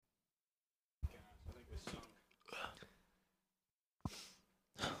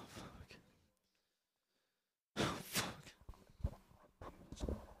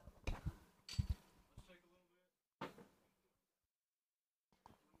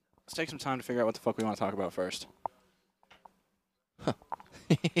Let's take some time to figure out what the fuck we want to talk about first.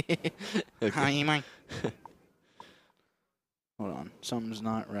 Hi, Mike. Hold on. Something's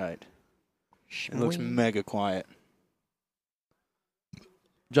not right. It looks mega quiet.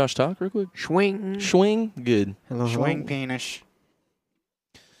 Josh, talk real quick. Swing. Swing. Good. Hello. Swing penis.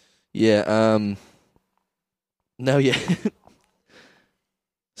 Yeah. No, yeah.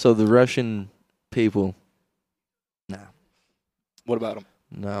 So the Russian people. No. What about them?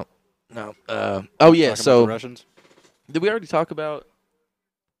 No. Oh, yeah. So the Russians? did we already talk about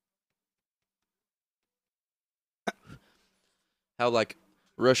how, like,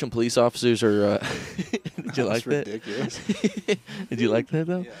 Russian police officers are... Did you like that? Ridiculous. Did you like that,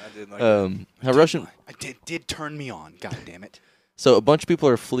 though? Yeah, I did like that. How Russian... It did turn me on. God damn it. So a bunch of people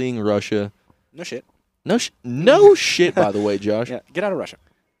are fleeing Russia. No shit. No shit, by the way, Josh. Yeah, get out of Russia.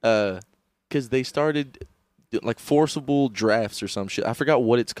 Because they started like forcible drafts or some shit. I forgot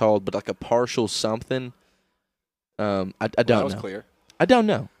what it's called, but like a partial something. I don't That was know. clear. I don't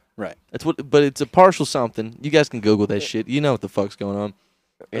know. Right. But it's a partial something. You guys can Google that shit. You know what the fuck's going on.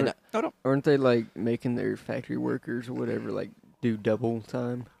 And Aren't they like making their factory workers or whatever like do double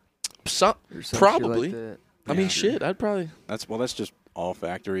time? Or some shit probably. like that? I mean, Yeah. shit. I'd probably. That's just all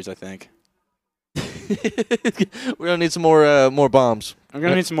factories, I think. We're gonna need some more bombs. I'm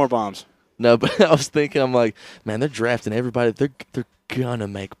gonna need some more bombs. No, but I was thinking, I'm like, man, they're drafting everybody. They're gonna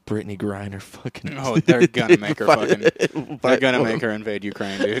make Brittany Griner fucking. Oh, they're gonna make her fucking. They're gonna make her invade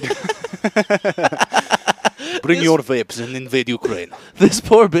Ukraine, dude. Bring your vapes and invade Ukraine. This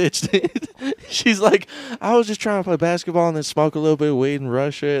poor bitch, dude. She's like, I was just trying to play basketball and then smoke a little bit of weed in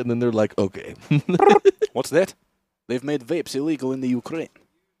Russia, and then they're like, okay. What's that? They've made vapes illegal in the Ukraine.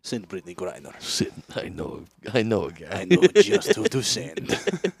 Send Brittany Griner. I know a guy. I know just who to send.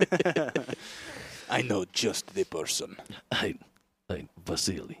 I know just the person. I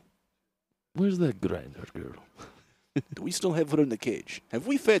Vasily. Where's that Griner girl? Do we still have her in the cage? Have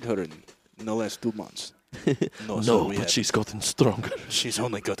we fed her in the last 2 months? No, sir, No, we but haven't. she's gotten stronger. She's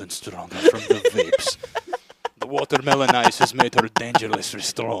only gotten stronger from the vapes. The watermelon ice has made her dangerously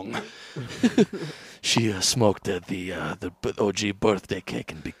strong. She smoked the OG birthday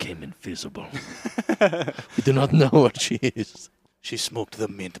cake and became invisible. We do not know what she is. She smoked the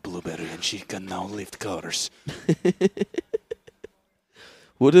mint blueberry and she can now lift cars.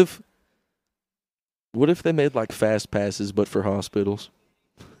 What if they made like fast passes but for hospitals?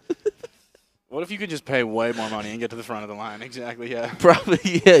 What if you could just pay way more money and get to the front of the line? Exactly, yeah.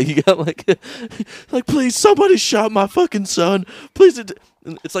 Probably, yeah. You got like, please, somebody shot my fucking son. Please,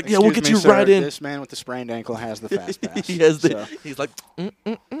 it's like, yeah, we'll get you Excuse me, right sir, in. This man with the sprained ankle has the fast pass. He has so. He's like,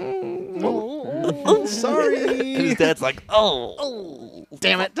 Oh, sorry. and his dad's like, oh,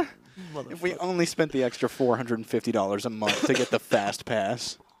 Damn it. If we only spent the extra $450 a month to get the fast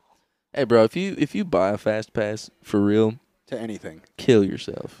pass Hey, bro, if you buy a fast pass for real, to anything, kill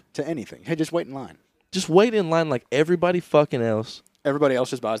yourself. to anything, hey, just wait in line. Just wait in line like everybody fucking else. Everybody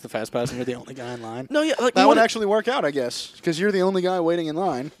else just buys the fast pass and you're the only guy in line. No, yeah, like That would actually work out, I guess, because you're the only guy waiting in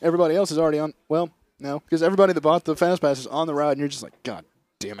line. Everybody else is already on. Well, no, because everybody that bought the fast pass is on the ride, and you're just like, God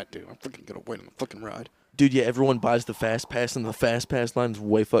damn it, dude, I'm freaking gonna wait on the fucking ride. Dude, yeah, everyone buys the fast pass, and the fast pass line's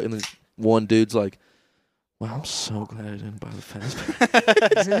way fucking. And one dude's like, "Well, I'm so glad I didn't buy the fast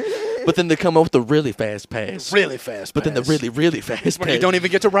pass." But then they come up with the really fast pass. Really fast. But then the pass. really fast Where pass. you don't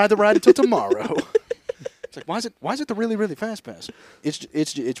even get to ride the ride until tomorrow. It's like, why is it the really fast pass?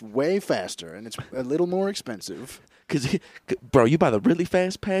 It's way faster and it's a little more expensive. Cause, bro, you buy the really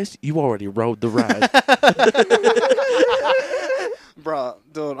fast pass, you already rode the ride. Bruh,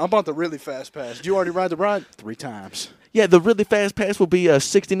 dude, I bought the really fast pass. Did you already ride the ride? 3 times. Yeah, the really fast pass will be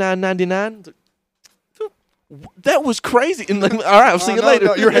 $69.99. That was crazy. And like, all right, I'll see you later.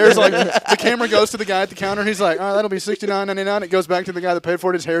 No, your hair's like, the camera goes to the guy at the counter. He's like, all right, that'll be $69.99. It goes back to the guy that paid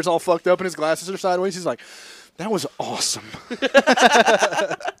for it. His hair's all fucked up and his glasses are sideways. He's like, that was awesome.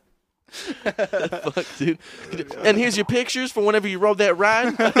 Fuck, dude. And here's your pictures for whenever you rode that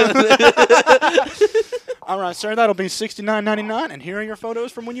ride. All right, sir, that'll be $69.99. And here are your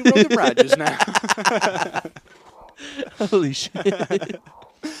photos from when you rode the ride just now. Holy shit.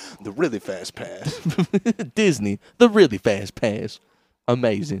 The really fast pass. Disney, the really fast pass.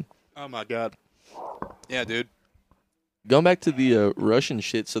 Amazing. Oh, my God. Yeah, dude. Going back to the Russian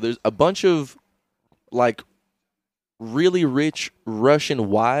shit, so there's a bunch of, like, really rich Russian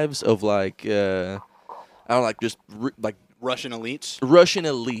wives of, like, I don't know, like, just, like, Russian elites. Russian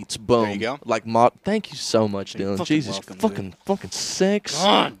elites, boom. There you go. Like Thank you so much, You're Dylan. fucking Jesus, welcome, fucking sex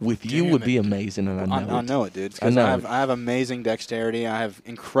God with you damn would it. be amazing, and I know I it. know it, dude. I Because know I have amazing dexterity. I have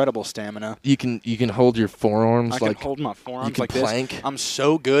incredible stamina. You can hold your forearms I like can hold my forearms can like plank. this. I'm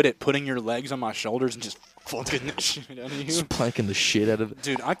so good at putting your legs on my shoulders and just fucking the shit out of you. just planking the shit out of it.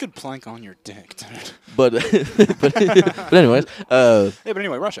 Dude, I could plank on your dick, dude. But but anyways, Hey, but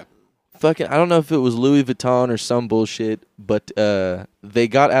anyway, Russia. fucking I don't know if it was Louis Vuitton or some bullshit, but they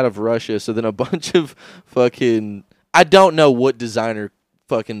got out of Russia, so then a bunch of fucking I don't know what designer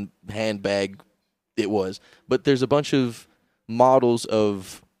fucking handbag it was, but there's a bunch of models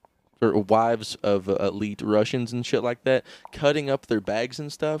of or wives of elite Russians and shit like that cutting up their bags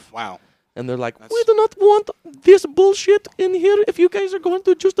and stuff, Wow. and they're like, That's- "We do not want this bullshit in here if you guys are going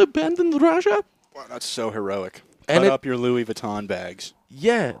to just abandon Russia." Wow, that's so heroic. And Cut up your Louis Vuitton bags.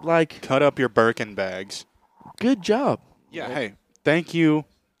 Yeah, like Cut up your Birkin bags. good job. Yeah, hey, thank you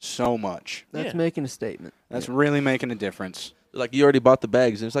so much. That's Yeah. making a statement. That's really making a difference. Like, you already bought the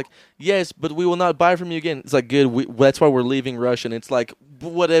bags. And it's like, yes, but we will not buy from you again. It's like, good. That's why we're leaving Russia. And it's like,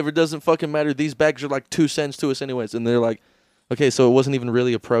 whatever, doesn't fucking matter. These bags are like 2 cents to us anyways. And they're like, okay, so it wasn't even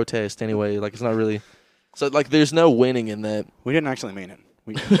really a protest anyway. Like, it's not really. So, like, there's no winning in that. We didn't actually mean it.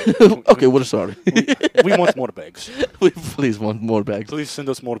 We, Okay, we're sorry. we want more bags. We please want more bags. Please send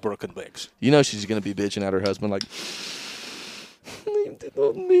us more Birkin bags. You know she's going to be bitching at her husband like, I did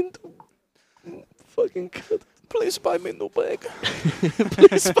not mean to fucking cut. Please buy me new bag.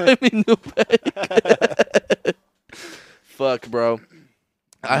 Please buy me new bag. Fuck, bro.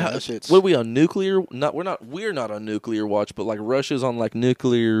 that shit's- What are we on nuclear? We're not on nuclear watch, but like Russia's on like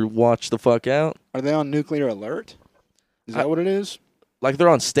nuclear watch the fuck out. Are they on nuclear alert? Is that what it is? Like they're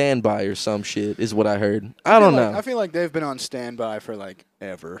on standby or some shit is what I heard. I don't know. I feel like they've been on standby for like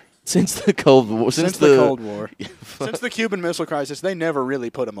ever. Since the Cold War. Since the Cold War. Since the Cuban Missile Crisis, they never really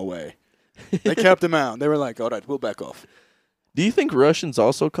put them away. They kept them out. They were like, all right, we'll back off. Do you think Russians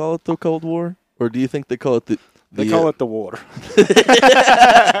also call it the Cold War? Or do you think they call it the They call it the war.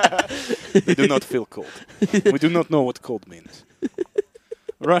 They do not feel cold. We do not know what cold means.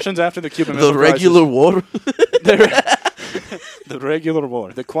 Russians after the Cuban Missile the Crisis. regular war? The regular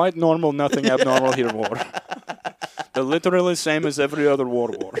war. The quite normal, nothing abnormal here war. The literally same as every other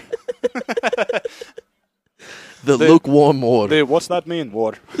war. The lukewarm war. What's that mean,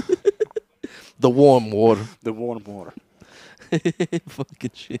 war? The warm war. The warm war.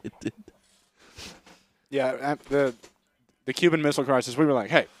 Fucking shit, dude. Yeah, at the Cuban Missile Crisis, we were like,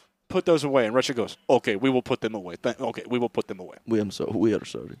 hey, put those away. And Russia goes, okay, we will put them away. Okay, we will put them away. We are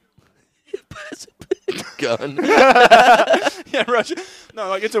sorry. Gun. Yeah, Russia. No,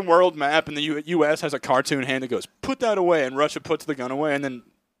 like it's a world map, and the U.S. has a cartoon hand that goes, put that away. And Russia puts the gun away, and then,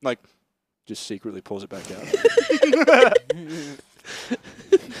 like, just secretly pulls it back out.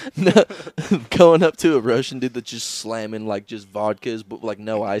 No, going up to a Russian dude that's just slamming like just vodkas but like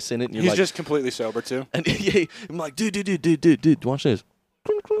no ice in it. And you're He's like, just completely sober, too. and yeah, I'm like, dude, watch this.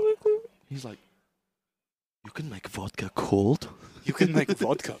 He's like, you can make vodka cold? You can make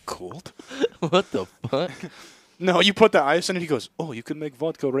vodka cold? What the fuck? No, you put the ice in it. He goes, oh, you can make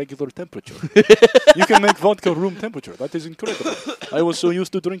vodka regular temperature. You can make vodka room temperature. That is incredible. I was so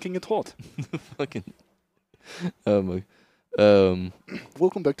used to drinking it hot. Fucking. Oh my.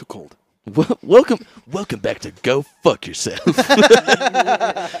 Welcome back to cold. Welcome back to Go Fuck Yourself.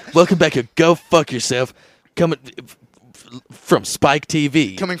 Welcome back to Go Fuck Yourself. Coming from Spike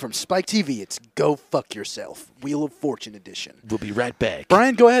TV. Coming from Spike TV, it's Go Fuck Yourself, Wheel of Fortune edition. We'll be right back.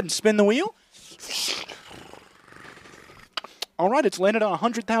 Brian, go ahead and spin the wheel. All right, it's landed on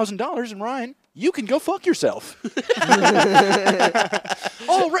 $100,000, and Ryan, you can go fuck yourself.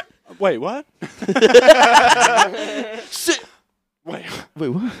 All right. Wait, what? Wait. Wait,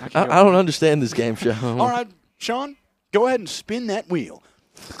 what? I don't understand this game show. All right, Sean, go ahead and spin that wheel.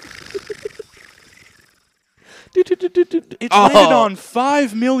 It's landed on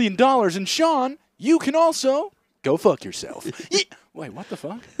 $5 million, and Sean, you can also go fuck yourself. Wait, what the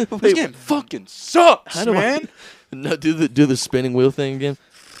fuck? This game fucking sucks, How do man. No, do the spinning wheel thing again.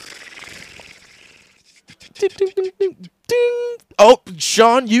 Ding. Oh,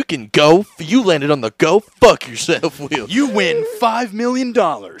 Sean, you can go. You landed on the Go Fuck Yourself wheel. You win $5 million.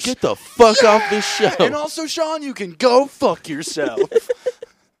 Get the fuck off this show. And also, Sean, you can go fuck yourself.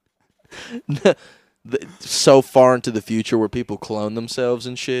 So far into the future where people clone themselves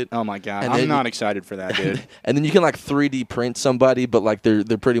and shit. Oh my god, And I'm then not excited for that, dude. And then you can like 3D print somebody, but like they're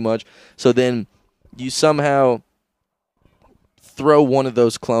pretty much. So then you somehow throw one of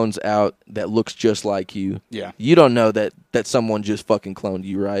those clones out that looks just like you. Yeah. You don't know that someone just fucking cloned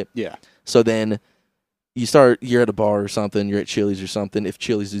you, right? Yeah. So then you're at a bar or something, you're at Chili's or something, if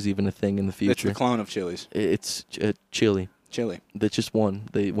Chili's is even a thing in the It's future. the clone of Chili's. It's Chili. Chili. That's just one.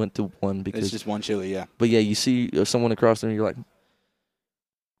 They went to one because. It's just one chili, yeah. But yeah, you see someone across there, and you're like,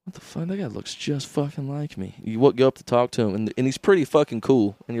 what the fuck? That guy looks just fucking like me. You go up to talk to him, and he's pretty fucking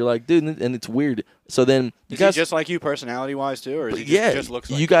cool. And you're like, dude, and it's weird. So then you Is guys, he just like you personality-wise, too? Or is he just looks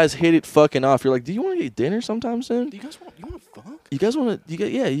like you guys hit it fucking off. You're like, do you want to get dinner sometime soon? Do you want to fuck? You guys want to?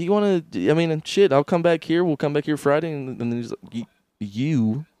 You want to? I mean, shit. I'll come back here. We'll come back here Friday, and then he's like,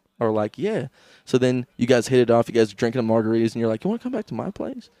 you are like, yeah. So then you guys hit it off. You guys are drinking margaritas, and you're like, you want to come back to my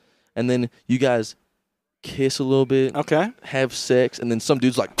place? And then you guys kiss a little bit, Okay. have sex, and then some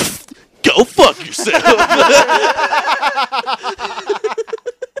dude's like, go fuck yourself.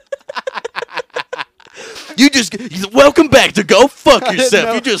 Welcome back to go fuck didn't yourself.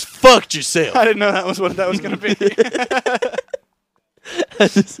 know. You just fucked yourself. I didn't know that was what that was going to be.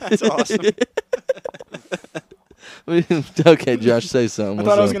 That's awesome. Okay, Josh, say something. I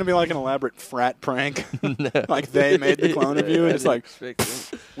thought it was going to be like an elaborate frat prank. No. Like they made the clone of you, and it's like,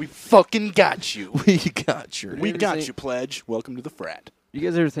 we fucking got you. We got your. We got you, pledge. Welcome to the frat. You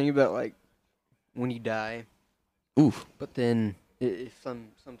guys ever think about like when you die, Oof. but then if some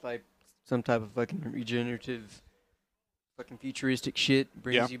type of fucking regenerative, fucking futuristic shit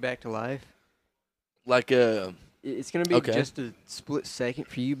brings Yeah. you back to life? Like It's gonna be Okay. just a split second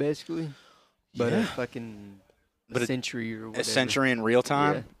for you, basically, but a Yeah. fucking But century or whatever. A century in real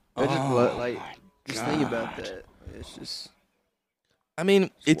time? Yeah. I just Oh, like my just think about God. that. It's just I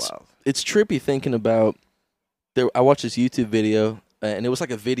mean, it's wild. trippy thinking about. I watched this YouTube video, and it was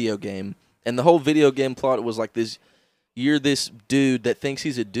like a video game, and the whole video game plot was like this: you're this dude that thinks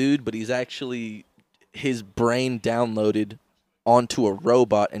he's a dude, but he's actually his brain downloaded onto a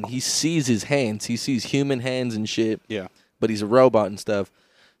robot, and he sees his hands, he sees human hands and shit. Yeah. But he's a robot and stuff.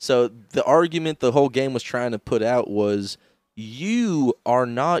 So the argument the whole game was trying to put out was, you are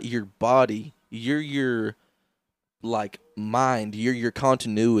not your body. You're your like mind. You're your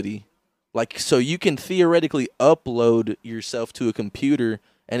continuity. Like, so you can theoretically upload yourself to a computer,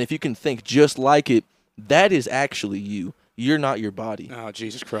 and if you can think just like it, that is actually you. You're not your body. Oh,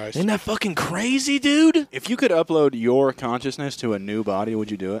 Jesus Christ. Isn't that fucking crazy, dude? If you could upload your consciousness to a new body,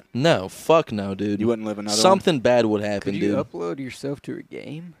 would you do it? No, fuck no, dude. You wouldn't live another Something bad would happen, Could you dude. upload yourself to a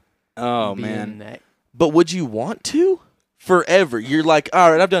game? one? Oh, Be in man. that- But would you want to? Forever. You're like,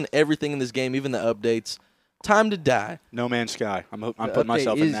 all right, I've done everything in this game, even the updates. Time to die. No Man's Sky. I'm The putting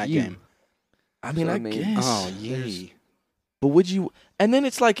myself update in is that you. game. I mean, So, I I mean, guess. Oh, There's- yee. But would you? And then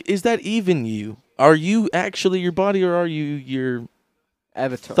it's like, is that even you? Are you actually your body, or are you your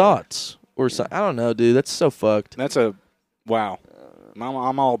Avatar. thoughts? Or something? I don't know, dude. That's so fucked. That's a wow.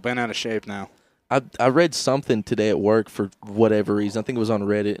 I'm all bent out of shape now. I read something today at work for whatever reason. I think it was on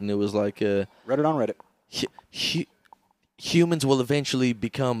Reddit, and it was like, Read it on Reddit. humans will eventually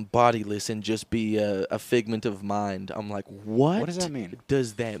become bodiless and just be a figment of mind. I'm like, what? What does that mean?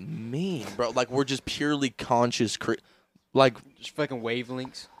 Does that mean, bro? Like, we're just purely conscious, like, Just fucking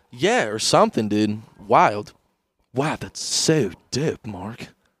wavelengths. yeah, or something, dude. Wild. Wow, that's so dope, Mark.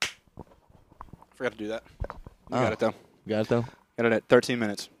 Forgot to do that. You Oh. got it, though. Got it, though? Got it at 13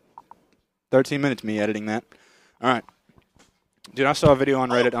 minutes. 13 minutes me editing that. All right. Dude, I saw a video on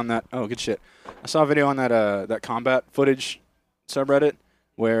Reddit on that. Oh, good shit. I saw a video on that combat footage subreddit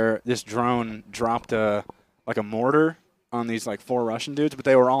where this drone dropped like a mortar on these like 4 Russian dudes, but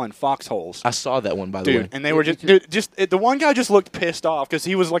they were all in foxholes. I saw that one, by the way. Dude, and they were the one guy just looked pissed off because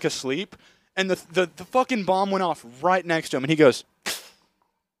he was like asleep, and the fucking bomb went off right next to him, and he goes,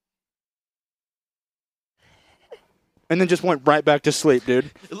 and then just went right back to sleep,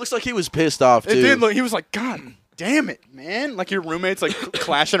 dude. It looks like he was pissed off, too. It did look. He was like, God damn it, man! Like your roommate's like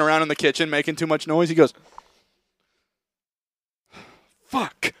clashing around in the kitchen, making too much noise. He goes,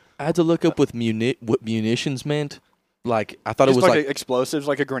 fuck. I had to look up what munitions meant. Like, I thought Just it was like explosives,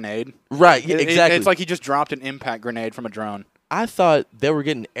 like a grenade. right, yeah, exactly. It's like he just dropped an impact grenade from a drone. I thought they were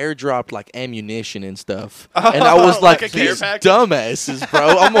getting airdropped like ammunition and stuff, and I was like, Like a care these package? dumbasses,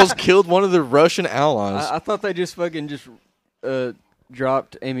 bro, almost killed one of the Russian allies. I thought they just fucking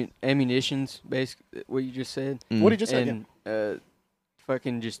dropped ammunitions, basically what you just said. Mm. What did you just say again? And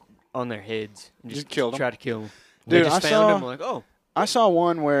fucking just on their heads. And Just killed 'em? Try to kill them. Dude, they just I found saw- them like, oh. I saw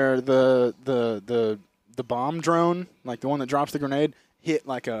one where the bomb drone, like the one that drops the grenade, hit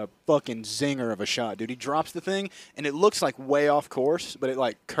like a fucking zinger of a shot, dude. He drops the thing, and it looks like way off course, but it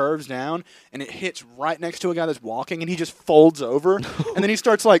like curves down, and it hits right next to a guy that's walking, and he just folds over, and then he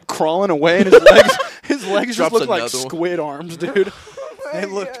starts like crawling away, and his legs just Drops look like another one. squid arms, dude. They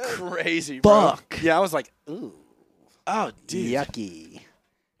looked crazy, bro. Fuck. Yeah, I was like, ooh, Oh, dude. yucky.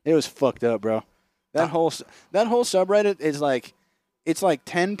 It was fucked up, bro. That whole subreddit is like, it's like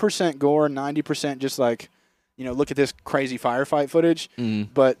 10% gore, 90% just like, look at this crazy firefight footage.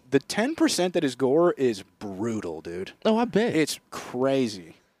 But the 10% that is gore is brutal, dude. Oh, I bet. It's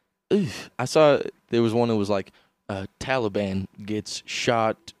crazy. I saw there was one that was like Taliban gets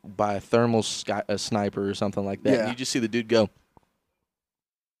shot by a thermal sniper or something like that. Yeah. And you just see the dude go.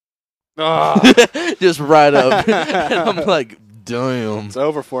 Oh. Just right up. And I'm like, damn. It's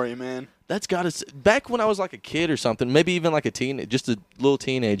over for you, man. That's got to. Back when I was like a kid or something, maybe even like just a little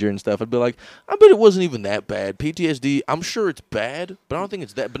teenager and stuff, I'd be like, I bet it wasn't even that bad. PTSD, I'm sure it's bad, but I don't think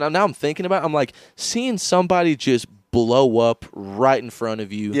it's that. But now I'm thinking about it, I'm like, seeing somebody just blow up right in front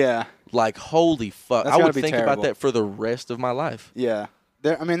of you. Yeah. Like, holy fuck. That's I would gotta be think terrible. about that for the rest of my life. Yeah.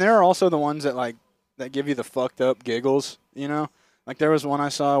 There are also the ones that give you the fucked up giggles, Like there was one I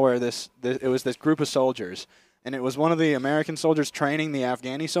saw where it was this group of soldiers, and it was one of the American soldiers training the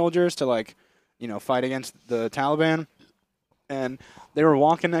Afghani soldiers to fight against the Taliban, and they were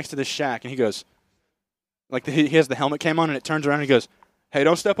walking next to this shack, and he goes, he has the helmet came on, and it turns around, and he goes, "Hey,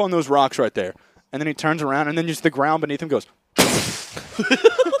 don't step on those rocks right there." And then he turns around, and then just the ground beneath him goes,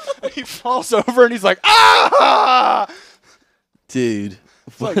 and he falls over, and he's like, "Ah!" Dude.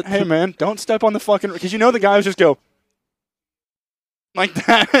 It's like, hey man, don't step on the fucking, because the guys just go like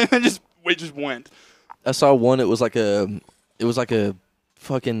that, and then we just went. I saw one. It was like a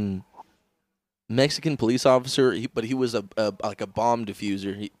fucking Mexican police officer, but he was like a bomb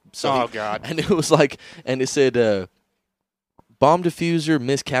diffuser. God! And it was like, and it said, bomb diffuser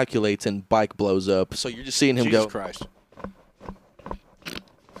miscalculates and bike blows up. So you're just seeing him Jesus go. Christ!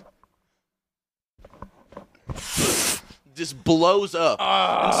 Just blows up.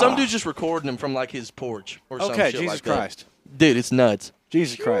 And some dude's just recording him from like his porch or some shit Jesus like Christ. That. Dude, it's nuts.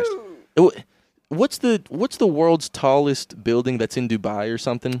 Jesus Christ. What's the world's tallest building that's in Dubai or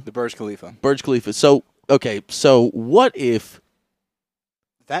something? The Burj Khalifa. Burj Khalifa. So what if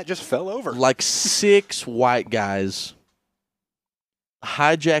that just fell over? Like 6 white guys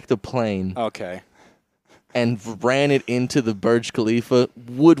hijacked a plane. Okay. And ran it into the Burj Khalifa.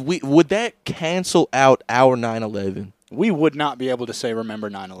 Would that cancel out our 9/11? We would not be able to say remember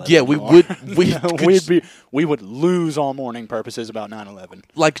 9/11. Yeah, we would. We would lose all mourning purposes about 9/11.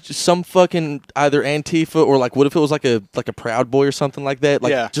 Like some fucking either Antifa or like what if it was like a Proud Boy or something like that?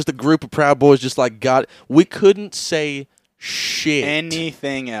 Like just a group of Proud Boys just like we couldn't say shit.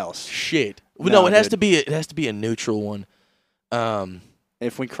 Anything else. Shit. No, it has to be a neutral one.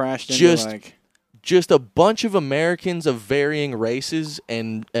 If we crashed into just a bunch of Americans of varying races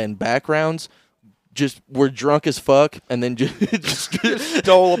and backgrounds just were drunk as fuck and then just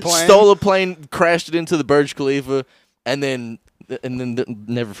stole a plane, crashed it into the Burj Khalifa, and then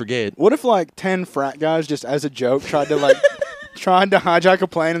never forget. What if 10 frat guys just as a joke tried to hijack a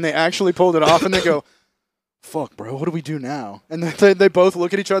plane and they actually pulled it off and they go, "Fuck, bro, what do we do now?" And they both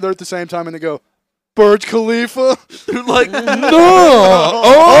look at each other at the same time and they go, "Burj Khalifa." They're like, no,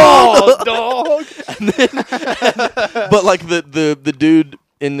 dog. But like the dude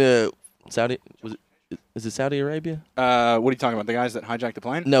in the Saudi is it Saudi Arabia? What are you talking about? The guys that hijacked the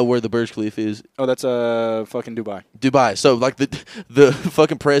plane? No, where the Burj Khalifa is. Oh, that's fucking Dubai. Dubai. So like the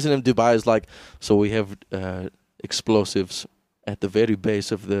fucking president of Dubai is like, so we have explosives at the very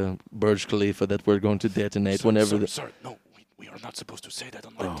base of the Burj Khalifa that we're going to detonate whenever. Sorry, no, we are not supposed to say that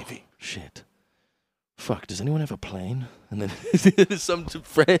on live TV. Shit. Fuck, does anyone have a plane? And then some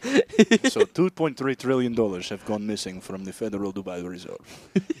friend. So $2.3 trillion have gone missing from the Federal Dubai Reserve.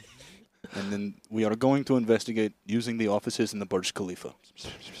 And then we are going to investigate using the offices in the Burj Khalifa.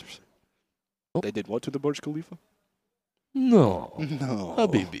 Oh. They did what to the Burj Khalifa? No. No.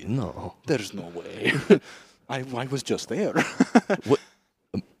 Habibi, no. There's no way. I was just there. What?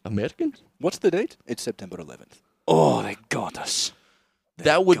 Americans? What's the date? It's September 11th. Oh, they got us.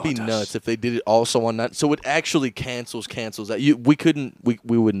 That would be nuts if they did it also on that. So it actually cancels that. We wouldn't. We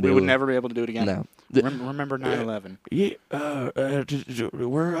wouldn't. We would never be able to do it again. No. Remember 9/11.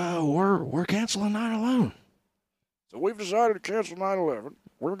 We're canceling 9/11. So we've decided to cancel 9/11.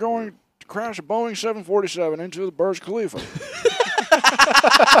 We're going to crash a Boeing 747 into the Burj Khalifa.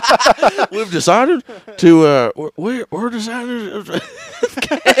 We've decided to. We're decided.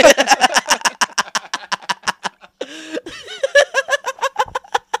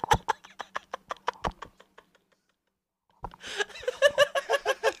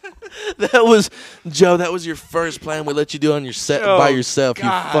 That was Joe. That was your first plan we let you do on your set by yourself.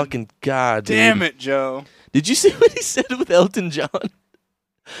 God. You fucking god, dude. Damn it, Joe. Did you see what he said with Elton John?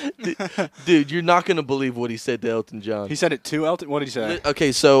 Dude, you're not gonna believe what he said to Elton John. He said it to Elton. What did he say?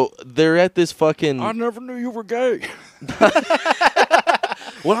 Okay, so they're at this fucking. I never knew you were gay.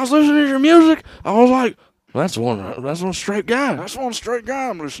 when I was listening to your music, I was like, that's one straight guy. That's one straight guy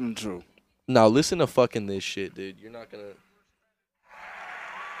I'm listening to. No, listen to fucking this shit, dude. You're not gonna.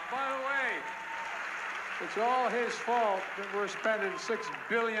 By the way, it's all his fault that we're spending $6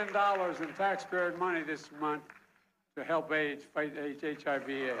 billion in taxpayer money this month to help fight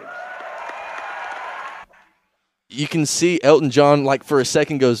HIV/AIDS. You can see Elton John, like, for a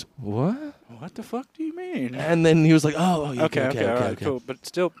second goes, what? What the fuck do you mean? And then he was like, oh, yeah, Okay, all right, cool. But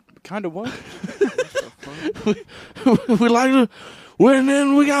still, kind of what? we like to. And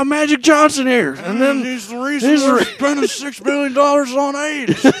then we got Magic Johnson here. And then he's the reason we're spending $6 billion on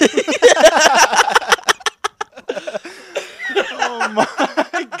AIDS. Oh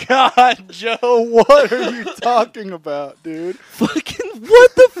my God, Joe! What are you talking about, dude? Fucking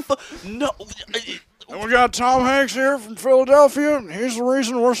what the fuck? No. And we got Tom Hanks here from Philadelphia. He's the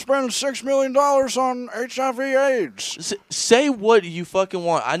reason we're spending $6 million on HIV/AIDS. Say what you fucking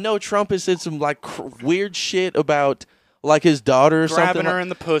want. I know Trump has said some like weird shit about like his daughter or something. Grabbing her in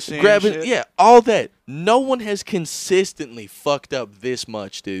the pussy. Yeah, all that. No one has consistently fucked up this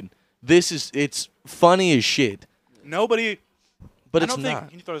much, dude. It's funny as shit. Nobody. But it's not.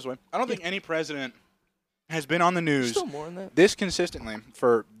 Can you throw this away? I don't think any president has been on the news Still more than that. this consistently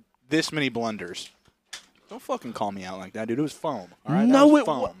for this many blunders. Don't fucking call me out like that, dude. It was foam. All right? No, it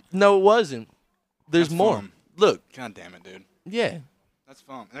wasn't. There's That's more. foam. Look. God damn it, dude. Yeah. That's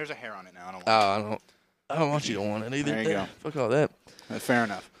foam. There's a hair on it now. I don't want I don't want you to want it either. There you go. Fuck all that. Fair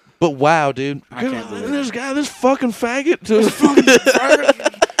enough. But wow, dude. I can't believe this guy, this fucking faggot.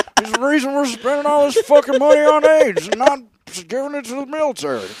 He's the reason we're spending all this fucking money on AIDS and not giving it to the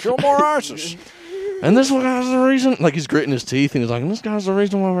military to kill more ISIS. And this guy's the reason. Like, he's gritting his teeth and he's like, and this guy's the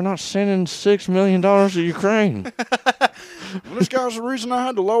reason why we're not sending $6 million to Ukraine. This guy's the reason I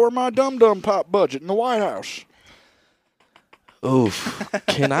had to lower my dum-dum pop budget in the White House. Oof.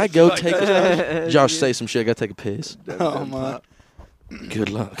 Can I go take a Josh, say some shit. I got to take a piss. Oh, my. Good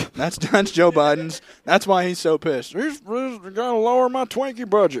luck. That's Joe Biden's. That's why he's so pissed. He's got to lower my Twinkie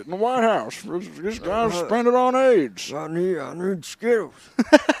budget in the White House. This guy's spending it on AIDS. I need Skittles.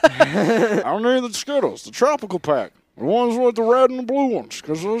 I don't need the Skittles, the tropical pack. The ones with the red and the blue ones,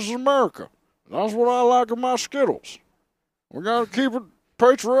 because this is America. That's what I like of my Skittles. We got to keep it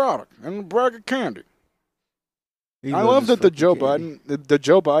patriotic and a bag of candy. I love that the Joe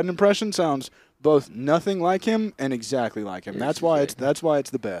Biden impression sounds both nothing like him and exactly like him. That's why it's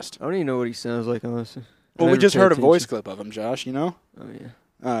the best. I don't even know what he sounds like, honestly. Well, we just heard a voice clip of him, Josh. You know? Oh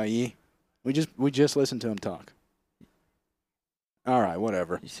yeah. Yeah. We just listened to him talk. All right,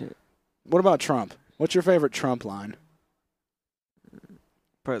 whatever. What about Trump? What's your favorite Trump line?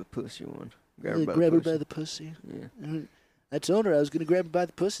 Probably the pussy one. Grab her by the pussy. Yeah. I told her I was going to grab her by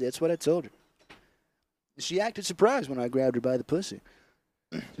the pussy. That's what I told her. She acted surprised when I grabbed her by the pussy.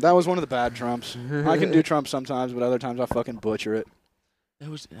 That was one of the bad Trumps. I can do Trump sometimes, but other times I fucking butcher it.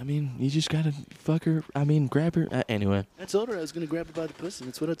 You just gotta fuck her. Grab her. Anyway. I told her I was going to grab her by the pussy.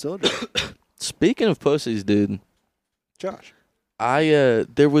 That's what I told her. Speaking of pussies, dude. Josh.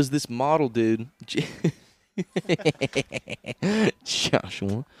 There was this model, dude.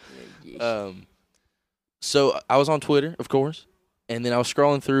 Joshua. So I was on Twitter, of course, and then I was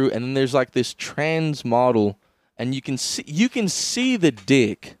scrolling through, and then there's like this trans model, and you can see the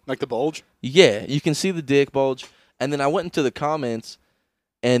dick. Like the bulge? Yeah, you can see the dick bulge. And then I went into the comments,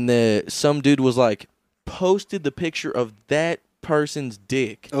 and some dude was like, posted the picture of that person's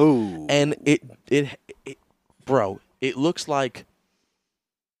dick. Oh. And it bro, it looks like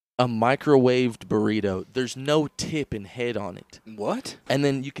a microwaved burrito. There's no tip and head on it. What? And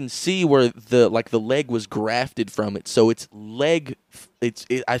then you can see where the leg was grafted from it. So it's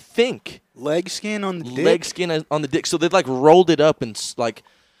I think leg skin on the dick. Leg skin on the dick. So they like rolled it up and like.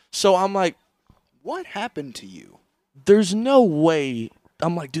 So I'm like, what happened to you? There's no way.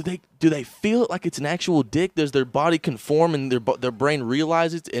 I'm like, do they feel it like it's an actual dick? Does their body conform and their brain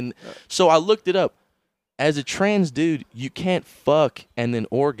realize it? And so I looked it up. As a trans dude, you can't fuck and then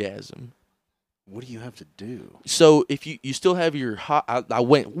orgasm. What do you have to do? So if you still have your hot, I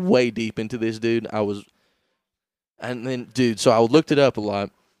went way deep into this, dude. So I looked it up a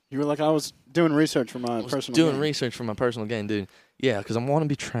lot. You were like, I was doing research for my personal gain, dude. Yeah, because I want to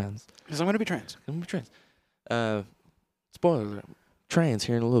be trans. Because I'm going to be trans. Spoiler alert. Trans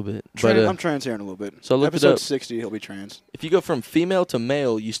here in a little bit. I'm trans here in a little bit. So look Episode it up. 60, he'll be trans. If you go from female to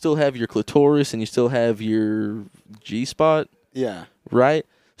male, you still have your clitoris and you still have your G-spot. Yeah. Right?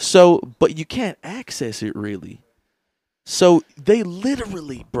 So, but you can't access it really. So they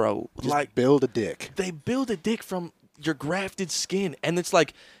literally, bro, just build a dick. They build a dick from your grafted skin, and it's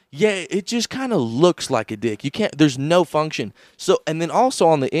like, yeah, it just kind of looks like a dick. You can't. There's no function. So, and then also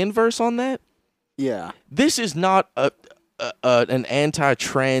on the inverse on that, Yeah. this is not an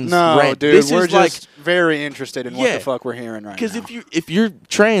anti-trans No, rant. dude, This we're is like, just very interested in what Yeah. the fuck we're hearing right now. because if you're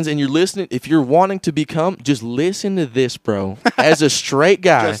trans and you're listening, if you're wanting to become, just listen to this, bro. As a straight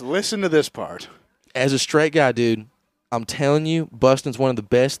guy, just listen to this part. as a straight guy, dude, I'm telling you, busting's one of the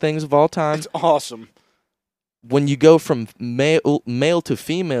best things of all time. It's awesome. When you go from male to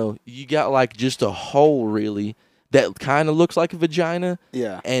female, you got like just a hole really that kind of looks like a vagina,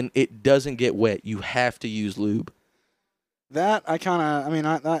 Yeah. and it doesn't get wet. You have to use lube. That I kind of, I mean,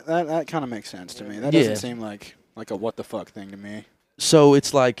 that kind of makes sense to me. That doesn't Yeah. seem like a what the fuck thing to me. So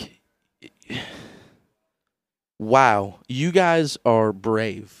it's like, wow, you guys are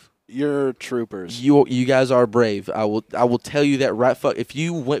brave. You're troopers. You guys are brave. I will tell you that right. Fuck, if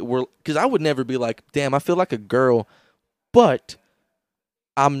you were, because I would never be like, damn, I feel like a girl, but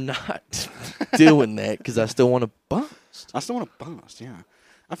I'm not doing that because I still want to bust. I still want to bust. Yeah.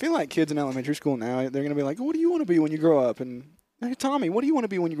 I feel like kids in elementary school now, they're gonna be like, "What do you want to be when you grow up?" And hey, Tommy, what do you want to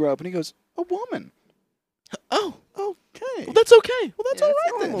be when you grow up? And he goes, "A woman." Oh, Okay. well, that's okay. Well, that's Yeah, all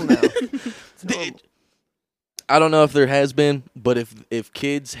it's right normal then. now. It's normal. I don't know if there has been, but if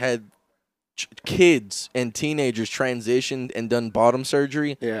kids had kids and teenagers transitioned and done bottom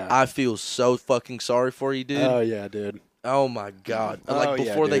surgery, Yeah. I feel so fucking sorry for you, dude. Oh yeah, dude. Oh my god! Oh, Like yeah,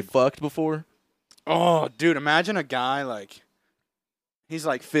 before they dude. fucked before. Oh, dude, imagine a guy like he's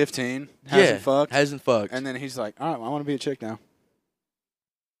like 15, hasn't fucked, hasn't fucked, and then he's like, "All right, I want to be a chick now."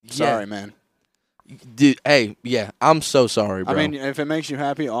 Yeah. Sorry, man. dude. Hey, yeah, I'm so sorry, bro. I mean, if it makes you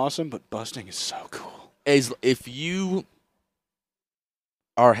happy, awesome. But busting is so cool. if you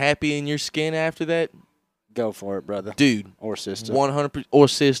are happy in your skin after that, Go for it, brother dude, or sister 100% or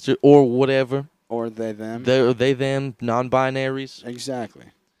sister or whatever. or they them. They them non-binaries. Exactly.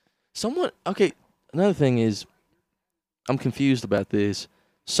 Someone okay. Another thing is, I'm confused about this.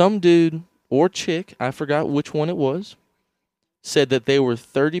 Some dude or chick, I forgot which one it was, said that they were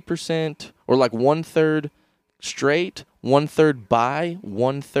 30% or like 1/3 straight, 1/3 bi,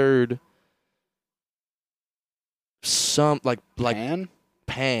 1/3 some like Pan?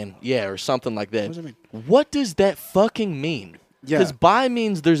 pan, yeah, or something like What that. does it mean? What does that fucking mean? Yeah. Because bi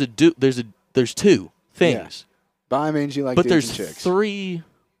means there's two things, Bi means you like but dudes there's and chicks. 3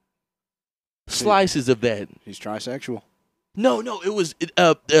 slices of that. He's trisexual. No, it was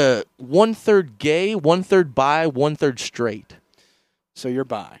 1/3 gay, 1/3 bi, 1/3 straight. So you're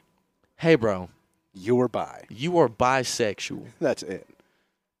bi. Hey, bro, You're bi. you are bisexual. That's it.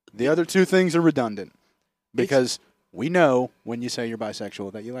 The other two things are redundant because we know when you say you're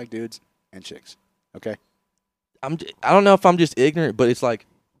bisexual that you like dudes and chicks. Okay? I don't know if I'm just ignorant, but it's like,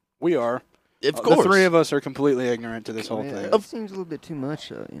 We are. of course, The three of us are completely ignorant to this whole Yeah, thing. it seems a little bit too much,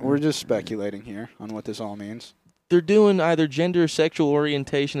 though. You know? We're just speculating here on what this all means. they're doing either gender or sexual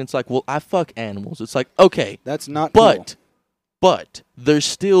orientation. It's like, well, I fuck animals. It's like, okay, That's not but there's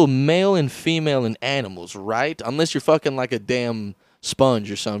still male and female in animals, right? Unless you're fucking like a damn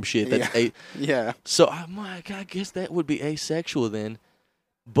sponge or some shit. That's cool. Yeah. So I'm like, I guess that would be asexual then.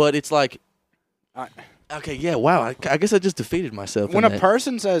 But it's like, okay, yeah, wow. I guess I just defeated myself. When in a that.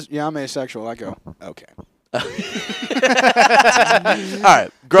 person says, "Yeah, I'm asexual," I go, "Okay." All right,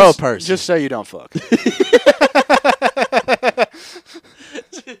 grow a person. Just say you don't fuck.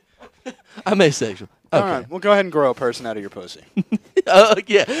 I'm asexual. Okay. All right, well, go ahead and grow a person out of your pussy.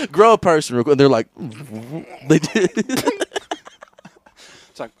 Yeah, grow a person real quick. They're like, they did.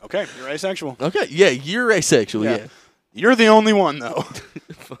 It's like, okay, you're asexual. Okay, yeah, you're asexual. Yeah. Yeah. You're the only one, though.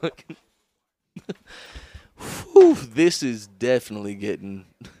 Fucking. Whew, this is definitely getting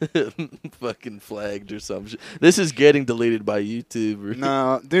fucking flagged or some shit. This is getting deleted by YouTube.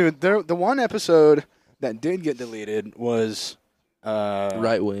 No, dude, the one episode that did get deleted was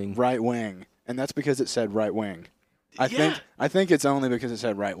Right wing. Right wing, and that's because it said right wing. I Yeah. think it's only because it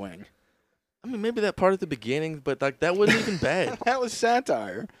said right wing. I mean, maybe that part at the beginning, but like that wasn't even bad. That was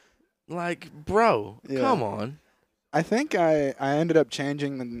satire. Like, bro, Yeah. come on. I think I ended up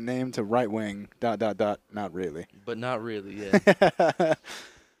changing the name to right wing ... Not really. But not really, yeah.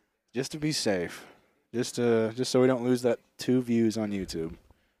 Just to be safe. Just so we don't lose that 2 views on YouTube.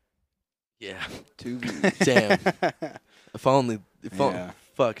 Yeah. 2 views. Damn. If only. Yeah.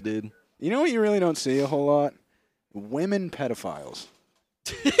 Fuck, dude. You know what you really don't see a whole lot? Women pedophiles.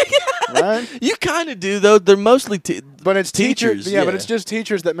 Right? You kind of do, though. They're mostly. But it's teachers. Teachers, Yeah, but yeah. it's just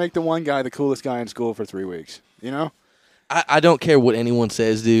teachers that make the one guy the coolest guy in school for 3 weeks. You know? I don't care what anyone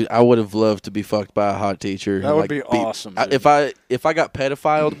says, dude. I would have loved to be fucked by a hot teacher. That would be awesome. Dude. If I got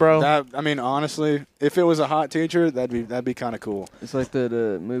pedophiled, bro. I mean, honestly, if it was a hot teacher, that'd be kind of cool. It's like that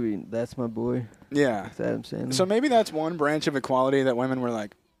movie, That's My Boy. Yeah. With Adam Sandler. So maybe that's one branch of equality that women were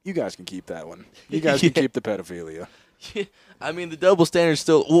like, you guys can keep that one. You guys can keep the pedophilia. Yeah, I mean, the double standard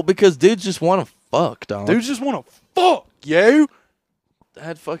still. Well, because dudes just want to fuck, dog. Dudes just want to fuck, yo. I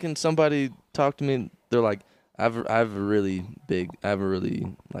had fucking somebody talk to me. And they're like, I have a really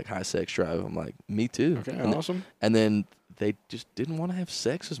like high sex drive. I'm like, me too. Okay, and awesome. And then they just didn't want to have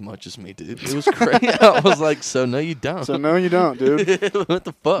sex as much as me, dude. It was crazy. I was like, so no, you don't. So no, you don't, dude. What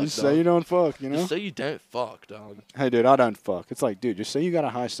the fuck? Just say you don't fuck, you know? Just say you don't fuck, dog. Hey, dude, I don't fuck. It's like, dude, just say you got a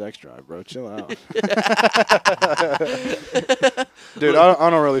high sex drive, bro. Chill out. Dude, I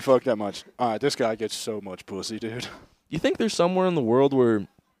don't really fuck that much. All right, this guy gets so much pussy, dude. You think there's somewhere in the world where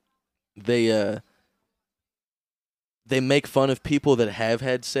they make fun of people that have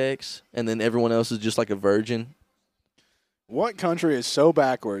had sex, and then everyone else is just like a virgin? What country is so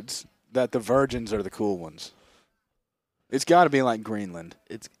backwards that the virgins are the cool ones? It's got to be like Greenland.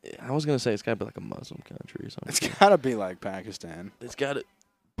 I was gonna say it's got to be like a Muslim country or something. It's got to be like Pakistan. It's got to,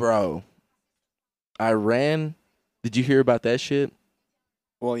 bro. Iran. Did you hear about that shit?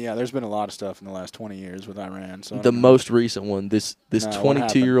 Well, yeah, there's been a lot of stuff in the last 20 years with Iran. So The most recent one. This No,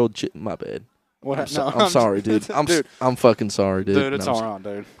 22-year-old chick. My bad. I'm sorry, dude. I'm fucking sorry, dude. Dude, it's all right,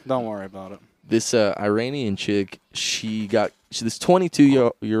 dude. Don't worry about it. This Iranian chick, this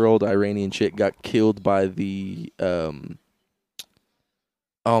 22-year-old Iranian chick got killed by the oh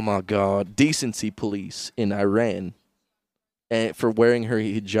my god, decency police in Iran, and for wearing her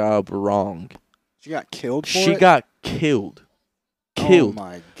hijab wrong. She got killed for it? She got killed. Oh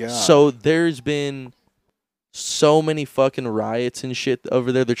my god. So there's been so many fucking riots and shit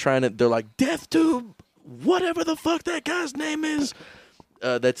over there. They're like, death to whatever the fuck that guy's name is.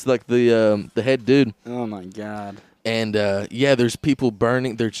 That's like the head dude. Oh my god. And yeah, there's chicks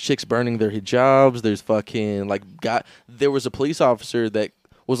burning their hijabs. There's fucking there was a police officer that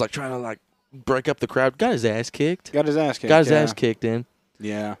was like trying to like break up the crowd. Got his ass kicked. Got his ass kicked in.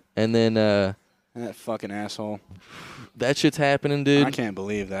 Yeah. And then that fucking asshole. That shit's happening, dude. I can't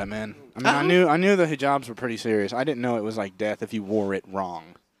believe that, man. I mean, I knew the hijabs were pretty serious. I didn't know it was like death if you wore it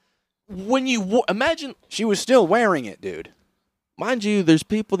wrong. When you imagine, she was still wearing it, dude. Mind you, there's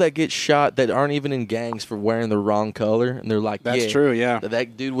people that get shot that aren't even in gangs for wearing the wrong color, and they're like, That's true, yeah.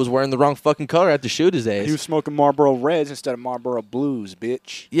 That dude was wearing the wrong fucking color. I had to shoot his ass. He was smoking Marlboro Reds instead of Marlboro Blues,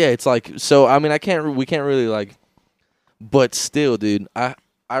 bitch. Yeah, it's like, so, I mean, we can't really, like, but still, dude,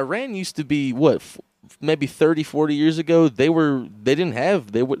 Iran used to be, what, maybe 30, 40 years ago, they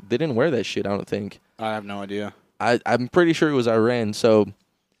didn't wear that shit, I don't think. I have no idea. I'm pretty sure it was Iran, so,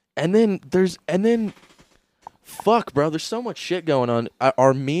 and then, fuck, bro, there's so much shit going on.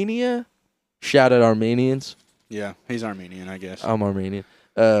 Armenia, shout out Armenians. Yeah, he's Armenian, I guess. I'm Armenian.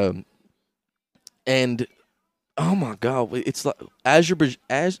 And, oh my God, it's like Azerbaijan?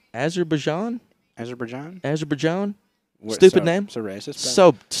 Azerbaijan? Stupid name. So racist.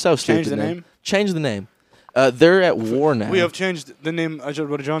 So stupid. Change the name? Change the name. They're at war now. We have changed the name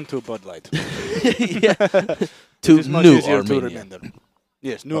Azerbaijan to Bud Light. Yeah. To New Armenia.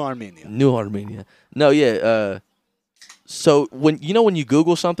 Yes, New Armenia. New Armenia. No, yeah. So when you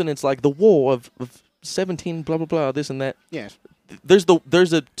Google something, it's like the war of 17 blah blah blah this and that. Yes. There's the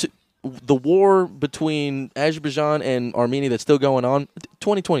war between Azerbaijan and Armenia that's still going on.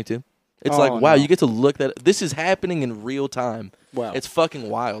 2022. It's wow, no. you get to look that. This is happening in real time. Wow. It's fucking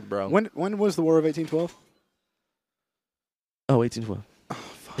wild, bro. When was the War of 1812? Oh, 1812. Oh,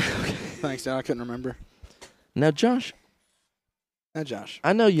 fuck. Okay. Thanks, Dan. I couldn't remember. Now, Josh.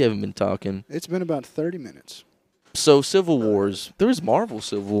 I know you haven't been talking. It's been about 30 minutes. So, Civil Wars. There was Marvel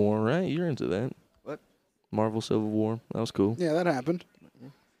Civil War, right? You're into that. What? Marvel Civil War. That was cool. Yeah, that happened.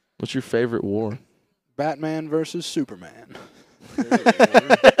 What's your favorite war? Batman versus Superman.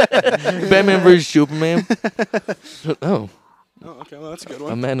 Batman versus Superman. Oh, okay. Well, that's a good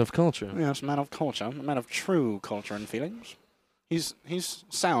one. A man of culture. Yes, a man of culture. A man of true culture and feelings. He's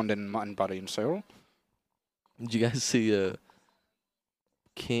sound in mind, body, and soul. Did you guys see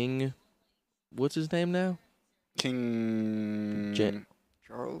King? What's his name now? King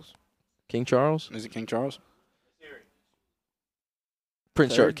Charles. King Charles? Is it King Charles?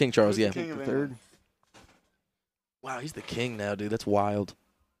 Prince Charles. King Charles. Yeah. The third. Wow, he's the king now, dude. That's wild.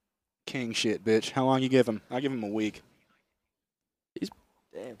 King shit, bitch. How long you give him? I give him a week.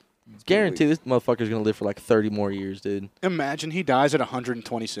 Guarantee this motherfucker's gonna live for like 30 more years, dude. Imagine he dies at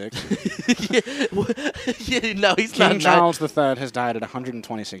 126. Yeah, no, he's King not. Charles III has died at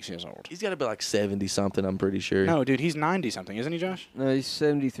 126 years old. He's got to be like 70 something. I'm pretty sure. No, dude, he's 90 something, isn't he, Josh? No, he's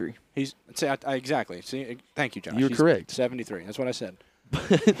 73. He's exactly. See, thank you, Josh. You're He's correct. 73. That's what I said.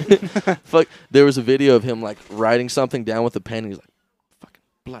 Fuck. There was a video of him like writing something down with a pen. And he's like, "Fucking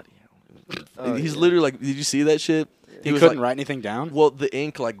bloody hell." Oh, He's yeah. literally like, "Did you see that shit?" He was couldn't like, write anything down. Well, the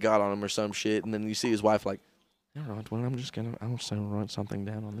ink like got on him or some shit, and then you see his wife like, "All right, well, I'm just gonna write something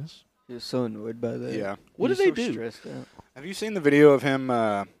down on this." He was so annoyed by that. Yeah. What He did was they so do? Stressed out. Have you seen the video of him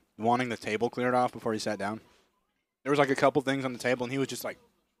wanting the table cleared off before he sat down? There was like a couple things on the table, and he was just like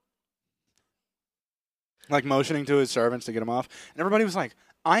motioning to his servants to get him off. And everybody was like,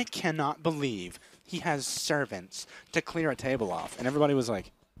 I cannot believe he has servants to clear a table off. And everybody was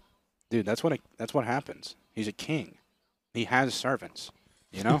like, dude, that's what happens. He's a king. He has servants.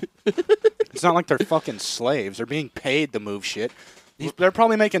 You know? It's not like they're fucking slaves. They're being paid to move shit. They're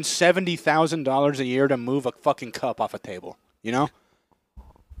probably making $70,000 a year to move a fucking cup off a table. You know?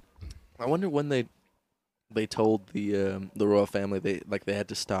 I wonder when they told the royal family they had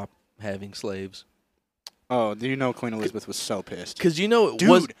to stop having slaves. Oh, do you know Queen Elizabeth was so pissed? Because you know it Dude,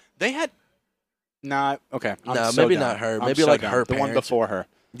 was they had... Nah, okay. I'm No, so maybe dumb. not her. I'm Maybe so like dumb. her The one parents. before her.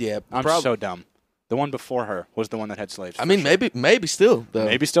 yeah. I'm so dumb. The one before her was the one that had slaves. I for mean, sure. maybe still though.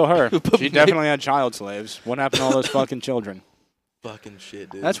 Maybe still her. But She definitely had child slaves. What happened to all those fucking children? Fucking shit,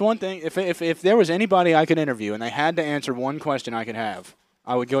 dude. That's one thing. If there was anybody I could interview and they had to answer one question I could have,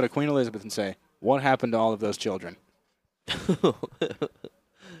 I would go to Queen Elizabeth and say, what happened to all of those children?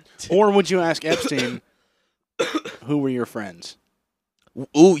 Or would you ask Epstein, who were your friends?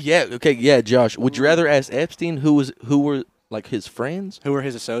 Ooh, yeah. Okay, yeah, Josh. Would you rather ask Epstein who were like his friends Who were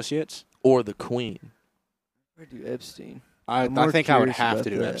his associates? or the Queen? Where do Epstein? I I'm more think I would curious have about to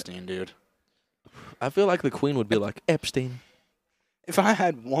do that. Epstein, dude. I feel like the Queen would be like Epstein. If I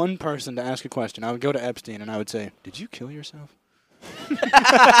had one person to ask a question, I would go to Epstein and I would say, did you kill yourself?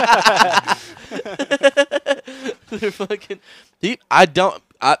 They're fucking.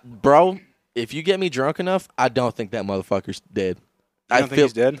 Bro. If you get me drunk enough, I don't think that motherfucker's dead. I don't think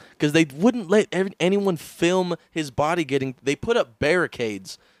he's dead. Because they wouldn't let anyone film his body getting. They put up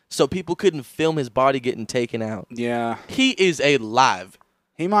barricades so people couldn't film his body getting taken out. Yeah. He is alive.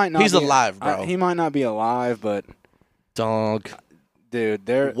 He might not He's be alive, bro. he might not be alive, but Dog. dude,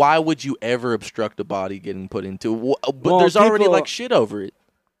 there Why would you ever obstruct a body getting put into? But Well, there's already people- like shit over it.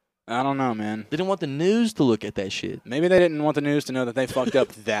 I don't know, man. They didn't want the news to look at that shit. Maybe they didn't want the news to know that they fucked up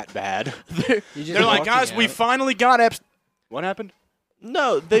that bad. You're just They're like, walking guys, we out. finally got Epstein. What happened?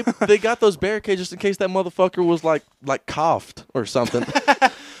 No, they got those barricades just in case that motherfucker was like coughed or something.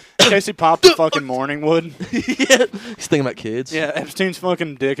 In case he popped the fucking morning wood. Yeah, he's thinking about kids. Yeah, Epstein's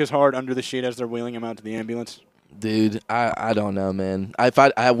fucking dick is hard under the sheet as they're wheeling him out to the ambulance. Dude, I don't know, man.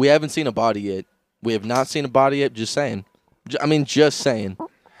 We haven't seen a body yet. We have not seen a body yet. Just saying. Just saying.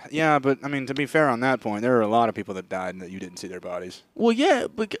 Yeah, but I mean, to be fair on that point, there are a lot of people that died and that you didn't see their bodies. Well, yeah,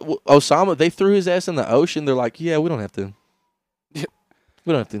 but Osama, they threw his ass in the ocean. They're like, yeah, we don't have to. Yeah.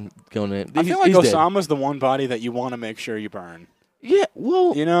 We don't have to go in there. I feel like He's dead. Osama's the one body that you want to make sure you burn. Yeah,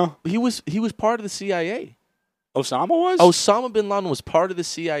 well, You know, he was part of the CIA. Osama was. Osama bin Laden was part of the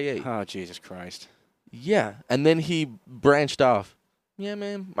CIA. Oh, Jesus Christ! Yeah, and then he branched off. Yeah,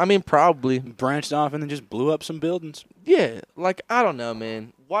 man. I mean, probably. Branched off and then just blew up some buildings. Yeah, like I don't know,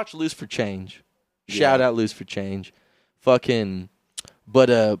 man. Watch Loose for Change. Shout Yeah. out Loose for Change. Fucking,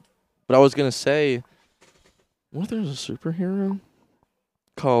 but I was gonna say, what if there's a superhero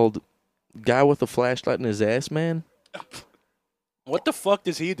called Guy with a Flashlight in His Ass, man? What the fuck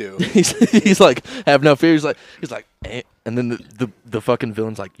does he do? he's like, have no fear. He's like, eh. And then the fucking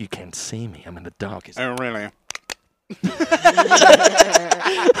villain's like, you can't see me. I'm in the dark. Oh, really?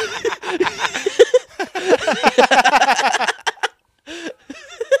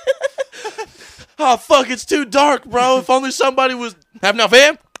 Oh fuck, it's too dark, bro. If only somebody was have no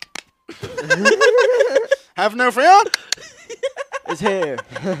fear. Have no fear. His hair.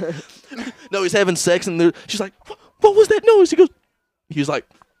 No, he's having sex, and she's like, "What was that noise?" He's like,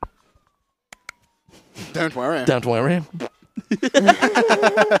 Don't worry. "Don't worry."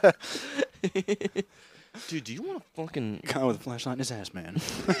 Dude, do you want to fucking? Guy with a flashlight in his ass, man.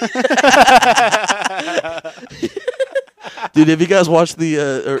 Dude, have you guys watched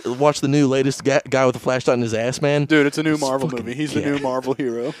the new latest guy with a flashlight in his ass, man? Dude, it's a new It's Marvel fucking movie. He's the new gay. Marvel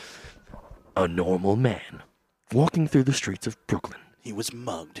hero. A normal man walking through the streets of Brooklyn. He was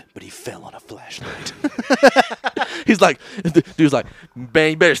mugged, but he fell on a flashlight. He's like, the dude's like,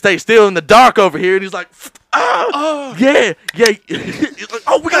 man, you better stay still in the dark over here. And he's like, Yeah. He's like,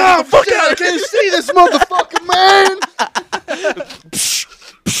 oh, we gotta get the fuck out I of here. can't see this motherfucker, man.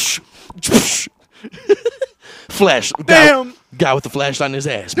 Flash. Damn. Guy with the flashlight in his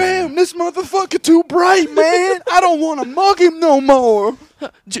ass. Man. Damn, this motherfucker too bright, man. I don't want to mug him no more.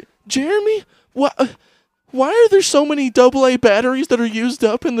 Jeremy, why are there so many AA batteries that are used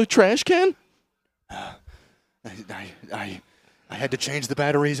up in the trash can? I had to change the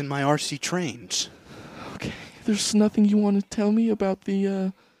batteries in my RC trains. Okay. There's nothing you want to tell me about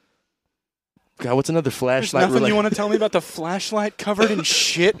the God, what's another There's flashlight? nothing you want to tell me about the flashlight covered in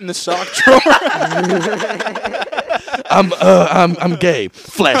shit in the sock drawer? I'm gay.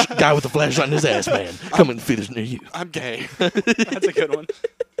 Guy with the flashlight in his ass, man. Come in theaters near you. I'm gay. That's a good one.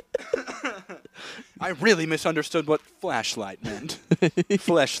 I really misunderstood what flashlight meant.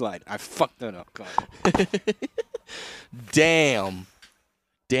 Fleshlight. I fucked that up. God. Damn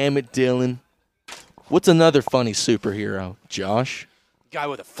it, Dylan. What's another funny superhero? Josh? Guy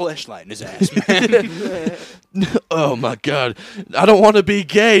with a fleshlight in his ass, man. Oh my God. I don't want to be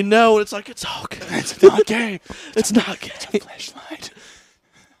gay. No, it's like, it's all good. It's not gay. It's not gay. It's a fleshlight.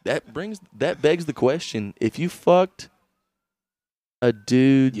 That begs the question: if you fucked a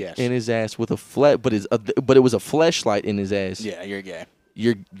dude Yes. in his ass with a but it was a fleshlight in his ass, Yeah, you're gay.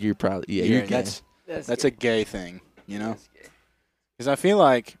 you're probably you're gay. That's a gay thing, you know? Because I feel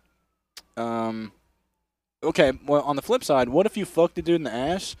like, okay, well, on the flip side, what if you fucked a dude in the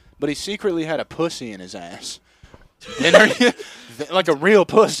ass, but he secretly had a pussy in his ass? Then are you, like a real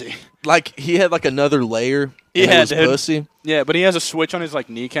pussy. Like he had like another layer. And Yeah, it was dude. pussy. Yeah, but he has a switch on his like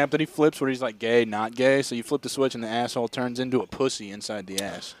kneecap that he flips where he's like gay, not gay. So you flip the switch and the asshole turns into a pussy inside the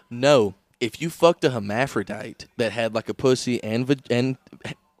ass. No, if you fucked a hermaphrodite that had like a pussy and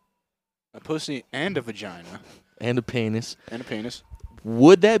A pussy and a vagina and a penis, and a penis.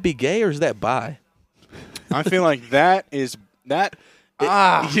 would that be gay or is that bi? I feel like that is that.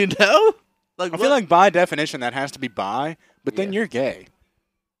 You know, like I feel like by definition that has to be bi, but then you're gay.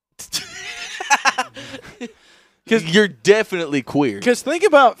 because you're definitely queer. Because think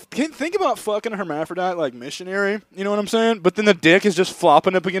about fucking a hermaphrodite like missionary. You know what I'm saying? But then the dick is just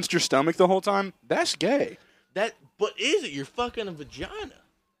flopping up against your stomach the whole time. That's gay. But is it? You're fucking a vagina.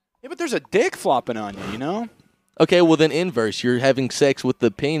 Yeah, but there's a dick flopping on you. You know? Okay, well then inverse. You're having sex with the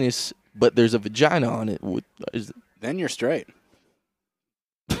penis, but there's a vagina on it. Then you're straight.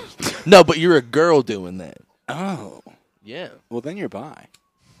 No, but you're a girl doing that. Oh. Yeah. Well, then you're bi.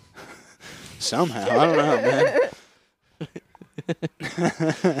 Somehow, I don't know,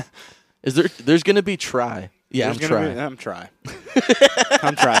 man. There's gonna be tri. Yeah, I'm tri. I'm tri.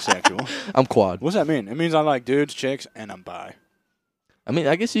 I'm trisexual. I'm quad. What's that mean? It means I like dudes, chicks, and I'm bi. I mean,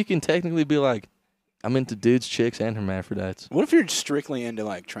 I guess you can technically be like, I'm into dudes, chicks, and hermaphrodites. What if you're strictly into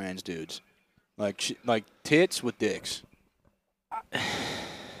like trans dudes, like tits with dicks?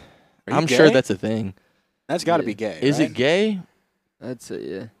 I'm gay? sure that's a thing. That's got to be gay. Is right? it gay? I'd say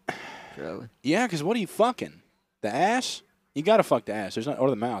yeah, probably. Yeah, because what are you fucking? The ass? You got to fuck the ass. There's not, or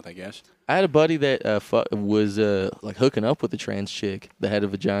the mouth, I guess. I had a buddy that was like hooking up with a trans chick that had a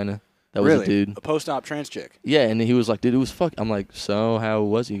vagina. That was Really? a dude. A post-op trans chick. Yeah, and he was like, dude, it was fuck. I'm like, so how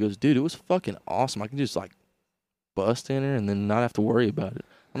was it? He goes, dude, it was fucking awesome. I can just like bust in her and then not have to worry about it.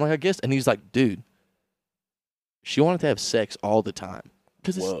 I'm like, I guess. And he's like, dude, she wanted to have sex all the time.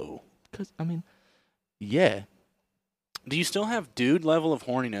 Whoa. Because, I mean, yeah. Do you still have dude level of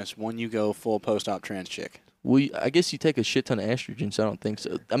horniness when you go full post-op trans chick? Well, I guess you take a shit ton of estrogen, so I don't think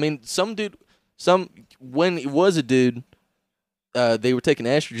so. I mean, when it was a dude, they were taking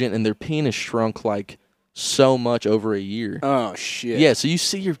estrogen and their penis shrunk like so much over a year. Oh, shit. Yeah, so you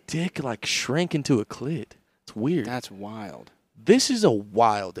see your dick like shrink into a clit. It's weird. That's wild. This is a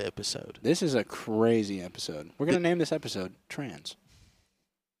wild episode. This is a crazy episode. We're going to name this episode Trans.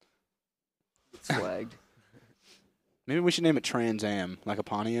 It's flagged. Maybe we should name it Trans Am, like a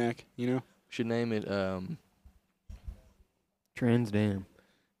Pontiac, you know? Should name it Trans Dam.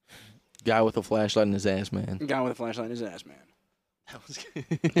 Guy with a flashlight in his ass, man. Guy with a flashlight in his ass, man.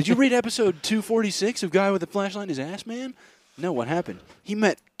 Did you read episode 246 of Guy with a Flashlight in His Ass Man? No, what happened? He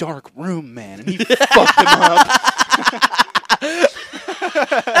met Dark Room Man, and he fucked him up.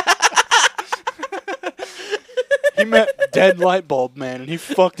 He met Dead Light Bulb Man, and he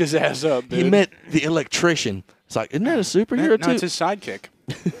fucked his ass up, dude. He met the electrician. It's like, isn't that a superhero No, too? it's his sidekick.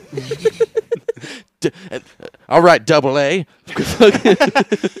 All right, double A.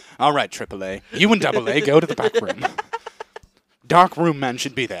 All right, AAA. You and AA go to the back room. Dark Room Man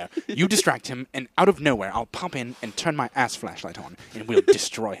should be there. You distract him, and out of nowhere, I'll pop in and turn my ass flashlight on, and we'll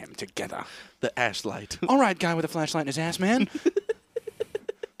destroy him together. The ash light. All right, guy with a flashlight in his ass, man.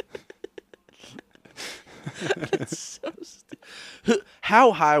 It's so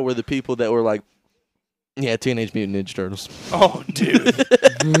How high were the people that were like, yeah, Teenage Mutant Ninja Turtles? Oh, dude.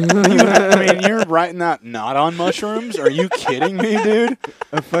 I mean, you're writing that not on mushrooms? Are you kidding me, dude?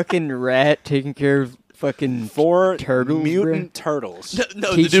 A fucking rat taking care of fucking 4 turtles, mutant turtles. No,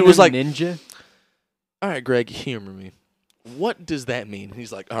 the teaching dude was them like, ninja. all right, Greg, humor me. What does that mean? And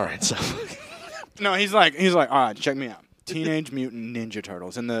he's like, all right, so. No, he's like, all right, check me out. Teenage Mutant Ninja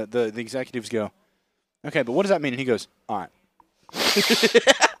Turtles. And the executives go, okay, but what does that mean? And he goes, all right.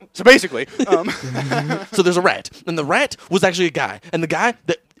 So basically, So there's a rat, and the rat was actually a guy, and the guy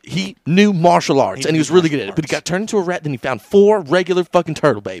that he knew martial arts, and he was really good at it, but he got turned into a rat, then he found 4 regular fucking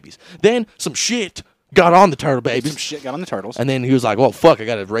turtle babies. Then some shit got on the turtle babies. some shit got on the turtles. And then he was like, well, fuck, I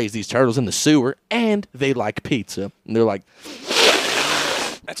got to raise these turtles in the sewer, and they like pizza. And they're like,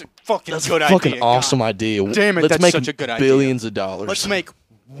 That's a fucking that's good a idea. fucking awesome God idea. damn it, Let's that's make such a good idea. billions of dollars. Let's make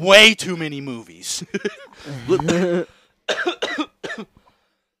way too many movies.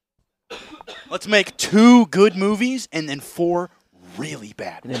 Let's make 2 good movies and then 4 really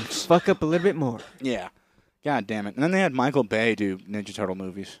bad And then ones. fuck up a little bit more. Yeah. God damn it. And then they had Michael Bay do Ninja Turtle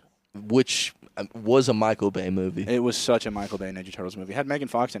movies. Which was a Michael Bay movie. It was such a Michael Bay Ninja Turtles movie. It had Megan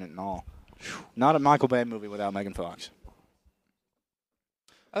Fox in it and all. Not a Michael Bay movie without Megan Fox.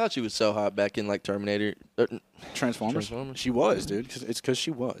 I thought she was so hot back in like Terminator. Transformers? Transformers? She was, dude. It's because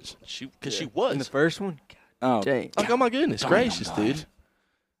she was. She was. In the first one, Oh, dang. Like, oh my goodness gracious, God. dude.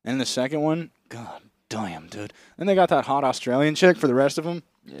 And in the second one, God damn, dude. Then they got that hot Australian chick for the rest of them.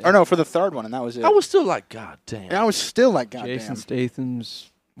 Yeah. Or no, for the third one, and that was it. I was still like, God damn. And I was still like, God Jason damn.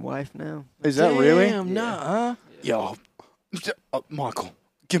 Statham's wife now. Is that really? Damn, nah. Yo, Michael,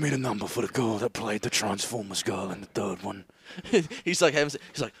 give me the number for the girl that played the Transformers girl in the third one. He's like,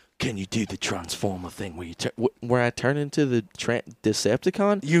 can you do the Transformer thing where I turn into the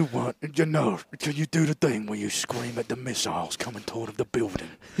Decepticon? You know, can you do the thing where you scream at the missiles coming toward the building?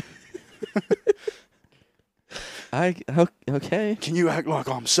 Okay. Can you act like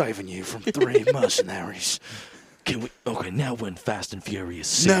I'm saving you from 3 mercenaries? Can we? Okay, now we're in Fast and Furious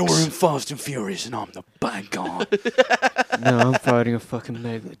 6. Now we're in Fast and Furious, and I'm the bad guy. No, I'm fighting a fucking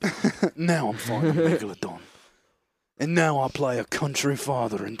megalodon. Now I'm fighting a megalodon. And now I play a country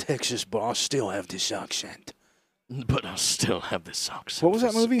father in Texas, but I still have this accent. But I still have this accent. What was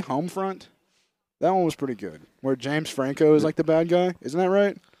that movie? Homefront? That one was pretty good. Where James Franco is like the bad guy. Isn't that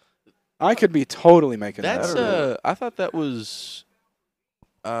right? I could be totally making That's that up. I thought that was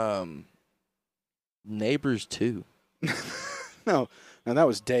Neighbors 2. No, that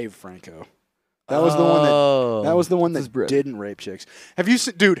was Dave Franco. That was the one that. That was the one His that brother. didn't rape chicks. Have you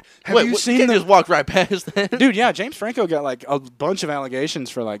seen, dude? Have Wait, you you seen can't the just walk right past that? dude? Yeah, James Franco got like a bunch of allegations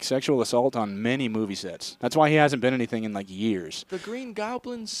for like sexual assault on many movie sets. That's why he hasn't been anything in like years. The Green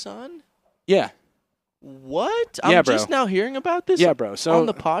Goblin's son? Yeah, What? Yeah, I'm bro. just now hearing about this. yeah, bro. So on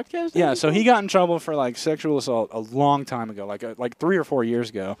the podcast. yeah, so he got in trouble for like sexual assault a long time ago, like 3 or 4 years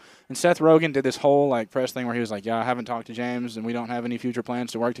ago. And Seth Rogen did this whole like press thing where he was like, "Yeah, I haven't talked to James, and we don't have any future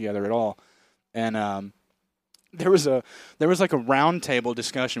plans to work together at all." And there was like a round table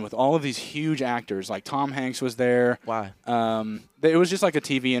discussion with all of these huge actors. Like Tom Hanks was there. Why? It was just like a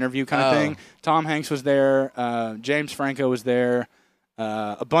TV interview kind of Oh. thing. Tom Hanks was there. James Franco was there.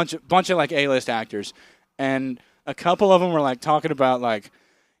 A bunch of like A-list actors, and a couple of them were like talking about like,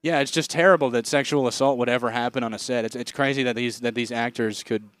 yeah, it's just terrible that sexual assault would ever happen on a set. It's crazy that these actors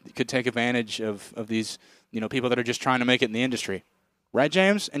could take advantage of these people that are just trying to make it in the industry, right,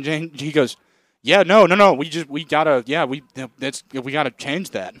 James? And he goes, yeah, no, we gotta gotta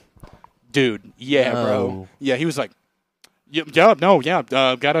change that, dude. Yeah, bro. No. Yeah, he was like,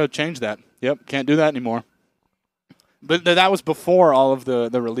 gotta change that. Yep, can't do that anymore. But that was before all of the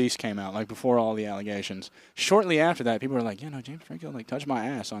release came out, like before all the allegations. Shortly after that, people were like, James Franco like touched my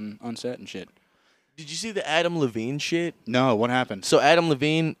ass on set and shit. Did you see the Adam Levine shit? No, what happened? So Adam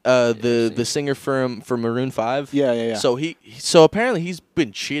Levine, the singer from Maroon 5. Yeah. So apparently he's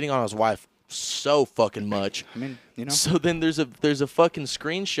been cheating on his wife so fucking much. I mean, So then there's a fucking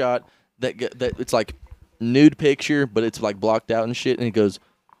screenshot that it's like nude picture, but it's like blocked out and shit, and he goes,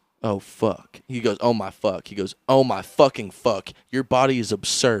 "Oh fuck." He goes, "Oh my fuck." He goes, "Oh my fucking fuck. Your body is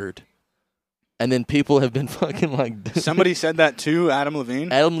absurd." And then people have been fucking like somebody said that to Adam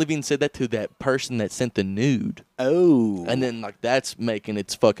Levine. Adam Levine said that to that person that sent the nude. Oh, And then like that's making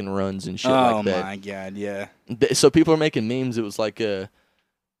its fucking runs and shit oh like that. my god, yeah. So people are making memes. It was like a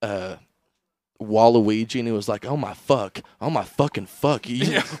Waluigi, and it was like, "Oh my fucking fuck,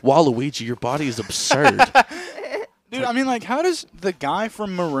 Waluigi, your body is absurd." Dude, I mean, like, how does the guy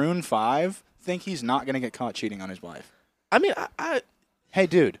from Maroon 5 think he's not gonna get caught cheating on his wife? I mean, I Hey,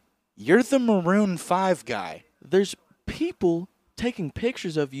 dude, You're the Maroon 5 guy. There's people taking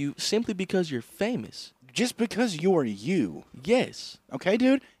pictures of you simply because you're famous. Just because you're you. Yes. Okay,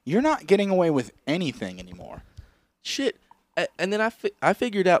 dude? You're not getting away with anything anymore. Shit. And then I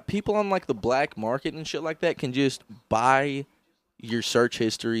figured out people on like the black market and shit like that can just buy your search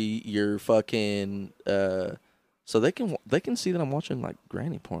history, your fucking so they can see that I'm watching like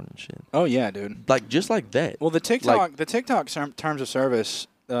granny porn and shit. Oh yeah, dude. Like just like that. Well, the TikTok terms of service,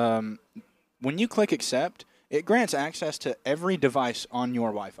 when you click accept, it grants access to every device on your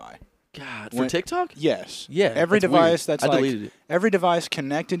Wi-Fi. God, for TikTok? Yes. Yeah. Every device weird. that's I like deleted it. every device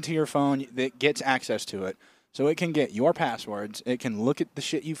connected to your phone that gets access to it. So it can get your passwords. It can look at the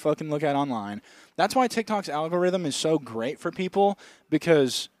shit you fucking look at online. That's why TikTok's algorithm is so great for people,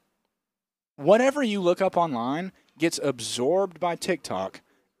 because whatever you look up online gets absorbed by TikTok,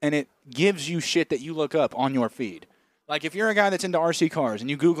 and it gives you shit that you look up on your feed. Like if you're a guy that's into RC cars and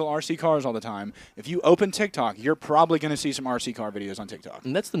you Google RC cars all the time, if you open TikTok, you're probably going to see some RC car videos on TikTok.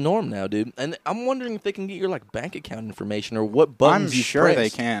 And that's the norm now, dude. And I'm wondering if they can get your like bank account information or what buttons you sure pressed. they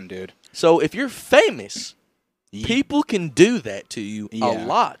can, dude. So if you're famous, people can do that to you a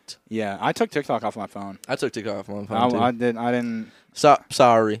lot. Yeah, I took TikTok off my phone. I took TikTok off my phone too. I didn't.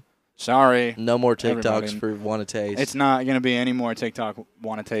 Sorry. Sorry. No more TikToks Everybody. for Wanna Taste. It's not going to be any more TikTok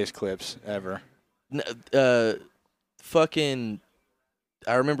Wanna Taste clips ever. Fucking,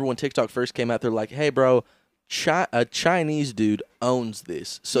 I remember when TikTok first came out, they're like, hey, bro, a Chinese dude owns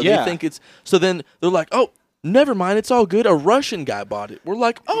this. So they think it's, so then they're like, oh, never mind, it's all good. A Russian guy bought it. We're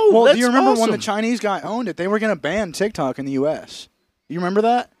like, oh, well, that's do you remember awesome. when the Chinese guy owned it? They were going to ban TikTok in the U.S. You remember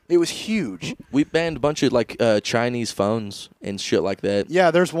that? It was huge. We banned a bunch of like Chinese phones and shit like that.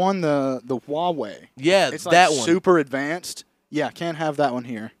 Yeah, there's one, the Huawei. Yeah, It's that like one. super advanced. Yeah, can't have that one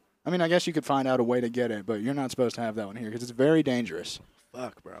here. I mean, I guess you could find out a way to get it, but you're not supposed to have that one here because it's very dangerous.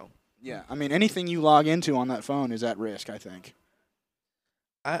 Fuck, bro. Yeah, I mean, anything you log into on that phone is at risk, I think.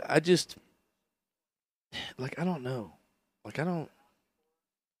 I just, like, I don't know. Like, I don't,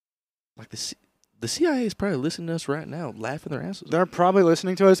 like, the CIA is probably listening to us right now, laughing their asses off. They're probably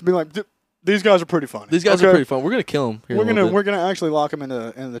listening to us and be like, these guys are pretty funny. These guys are pretty fun. We're going to kill them here We're gonna actually lock them in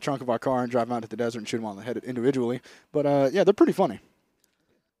the trunk of our car and drive them out to the desert and shoot them on the head individually. But, yeah, they're pretty funny.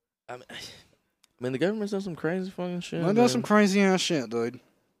 I mean, the government's done some crazy fucking shit. They've done some crazy-ass shit, dude.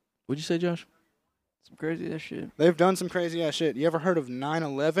 What'd you say, Josh? Some crazy ass shit. They've done some crazy-ass shit. You ever heard of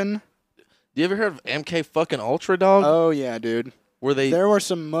 9/11? You ever heard of MK fucking Ultra, dog? Oh, yeah, dude. Where There were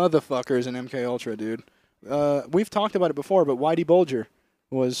some motherfuckers in MK Ultra, dude. We've talked about it before, but Whitey Bulger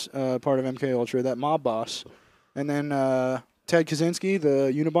was part of MK Ultra, that mob boss. And then Ted Kaczynski,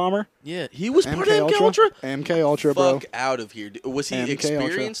 the Unabomber. Yeah, he was part of MK Ultra? MK Ultra, bro. Fuck out of here. Was he MK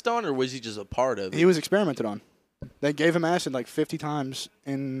experienced on, or was he just a part of it? He was experimented on. They gave him acid like 50 times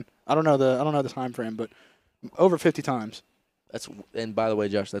in I don't know the time frame, but over 50 times. And by the way,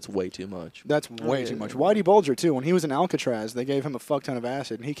 Josh, that's way too much. That's way too much. Whitey Bulger too. When he was in Alcatraz, they gave him a fuck ton of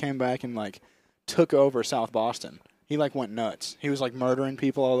acid, and he came back and like took over South Boston. He like went nuts. He was like murdering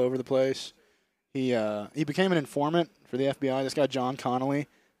people all over the place. He became an informant for the FBI. This guy John Connolly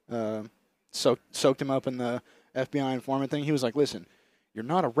soaked him up in the FBI informant thing. He was like, "Listen, you're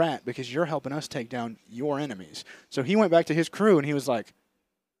not a rat because you're helping us take down your enemies." So he went back to his crew and he was like,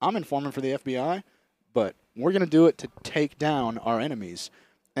 "I'm informant for the FBI, but we're going to do it to take down our enemies."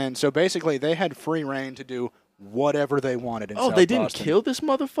 And so basically they had free reign to do whatever they wanted in South they didn't Boston. kill this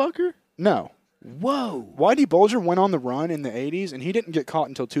motherfucker? No. Whoa. Whitey Bulger went on the run in the 80s, and he didn't get caught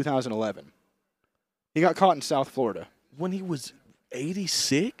until 2011. He got caught in South Florida. When he was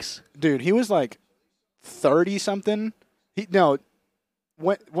 86? Dude, he was like 30-something.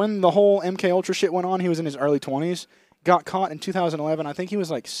 When the whole MK Ultra shit went on, he was in his early 20s. Got caught in 2011. I think he was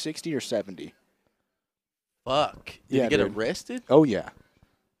like 60 or 70. Fuck. Did Yeah, he get dude. arrested? Oh, yeah.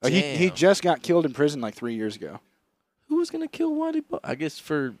 He Damn. just got killed in prison like 3 years ago. Who was going to kill Whitey Bulger? I guess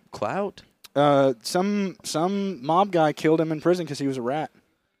for clout? Some mob guy killed him in prison because he was a rat.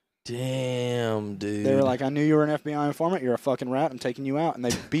 Damn, dude. They were like, "I knew you were an FBI informant. You're a fucking rat. I'm taking you out." And they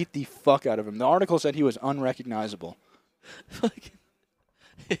beat the fuck out of him. The article said he was unrecognizable.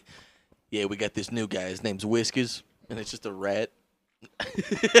 Yeah, we got this new guy. His name's Whiskers, and it's just a rat.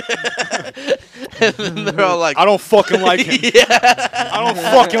 And then they're all like, I don't fucking like him. I don't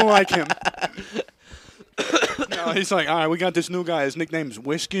fucking like him. No, he's like, all right, we got this new guy. His nickname's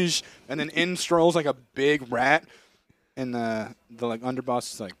Whiskers, and then in strolls like a big rat, and the like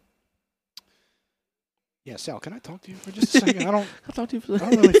underboss is like, "Yeah, Sal, can I talk to you for just a second?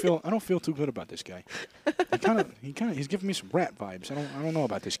 I don't feel too good about this guy. He's giving me some rat vibes. I don't know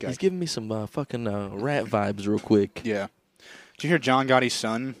about this guy. He's giving me some fucking rat vibes real quick. Yeah. Did you hear John Gotti's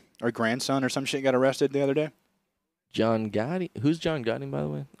son or grandson or some shit got arrested the other day. John Gotti. Who's John Gotti, by the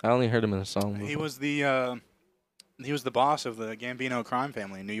way? I only heard him in a song. Before. He was the boss of the Gambino crime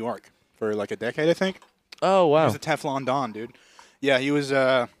family in New York for like a decade, I think. Oh wow. He was a Teflon Don, dude. Yeah, he was.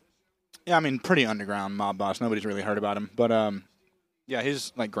 Yeah, I mean, pretty underground mob boss. Nobody's really heard about him, but yeah,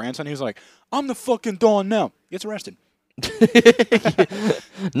 his like grandson. He was like, "I'm the fucking Don now." Gets arrested.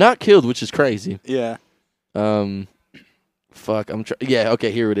 Not killed, which is crazy. Yeah. Fuck. Yeah.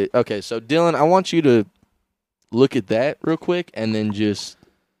 Okay. Here it is. Okay. So Dylan, I want you to look at that real quick, and then just.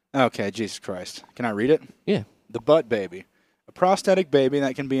 Okay. Jesus Christ. Can I read it? Yeah. The butt baby. A prosthetic baby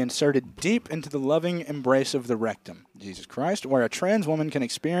that can be inserted deep into the loving embrace of the rectum, Jesus Christ, where a trans woman can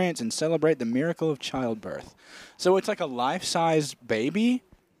experience and celebrate the miracle of childbirth. So it's like a life-size baby.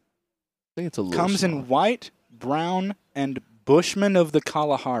 I think it's a little Comes small. in white, brown, and Bushman of the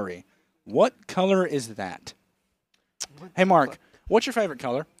Kalahari. What color is that? Hey, Mark, what's your favorite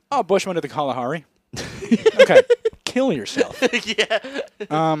color? Oh, Bushman of the Kalahari. Okay, kill yourself. Yeah.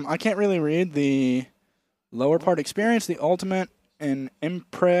 I can't really read the lower part. Experience the ultimate in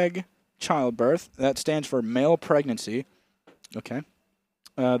impreg childbirth. That stands for male pregnancy. Okay.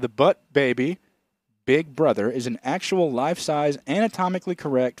 The butt baby, big brother, is an actual life-size, anatomically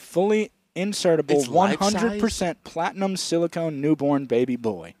correct, fully insertable, It's life-size? 100% platinum silicone newborn baby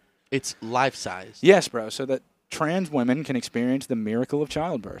boy. It's life size. Yes, bro. So that trans women can experience the miracle of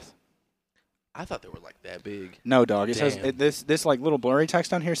childbirth. I thought they were like that big. No, dog. It says Damn. this like little blurry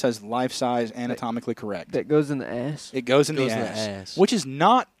text on here says life-size, anatomically correct. That goes in the ass. It goes in the Goes in the ass, ass. which is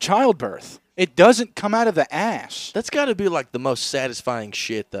not childbirth. It doesn't come out of the ass. That's got to be like the most satisfying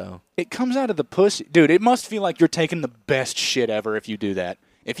shit, though. It comes out of the pussy. Dude, it must feel like you're taking the best shit ever if you do that.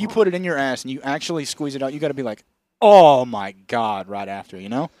 If you put it in your ass and you actually squeeze it out, you got to be like, oh my God, right after, you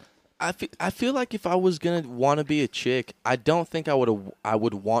know? I feel like if I was gonna want to be a chick, I don't think I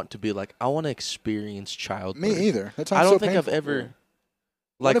would want to be like I want to experience childbirth. Me either. That I sounds don't so think I've painful. ever.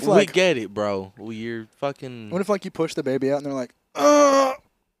 What Like if, we like- get it, bro. You're fucking. What if, like, you push the baby out and they're like, ugh?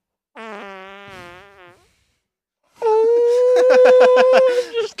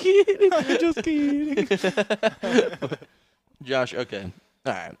 Just kidding. Just kidding. Josh, okay,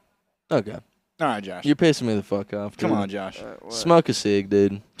 all right, okay. All right, Josh. You're pissing me the fuck off. Come dude. on, Josh. What? Smoke a cig,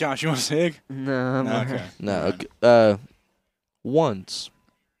 dude. Josh, you want a cig? No, I'm No, alright. okay. No, All right. okay. Once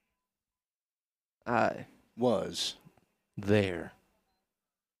I Was. there.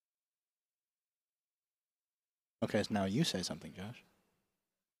 Okay, so now you say something, Josh.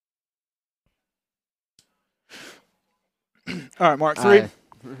 All right, Mark. 3,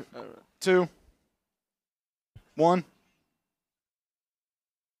 2, 1.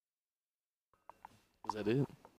 Is that it?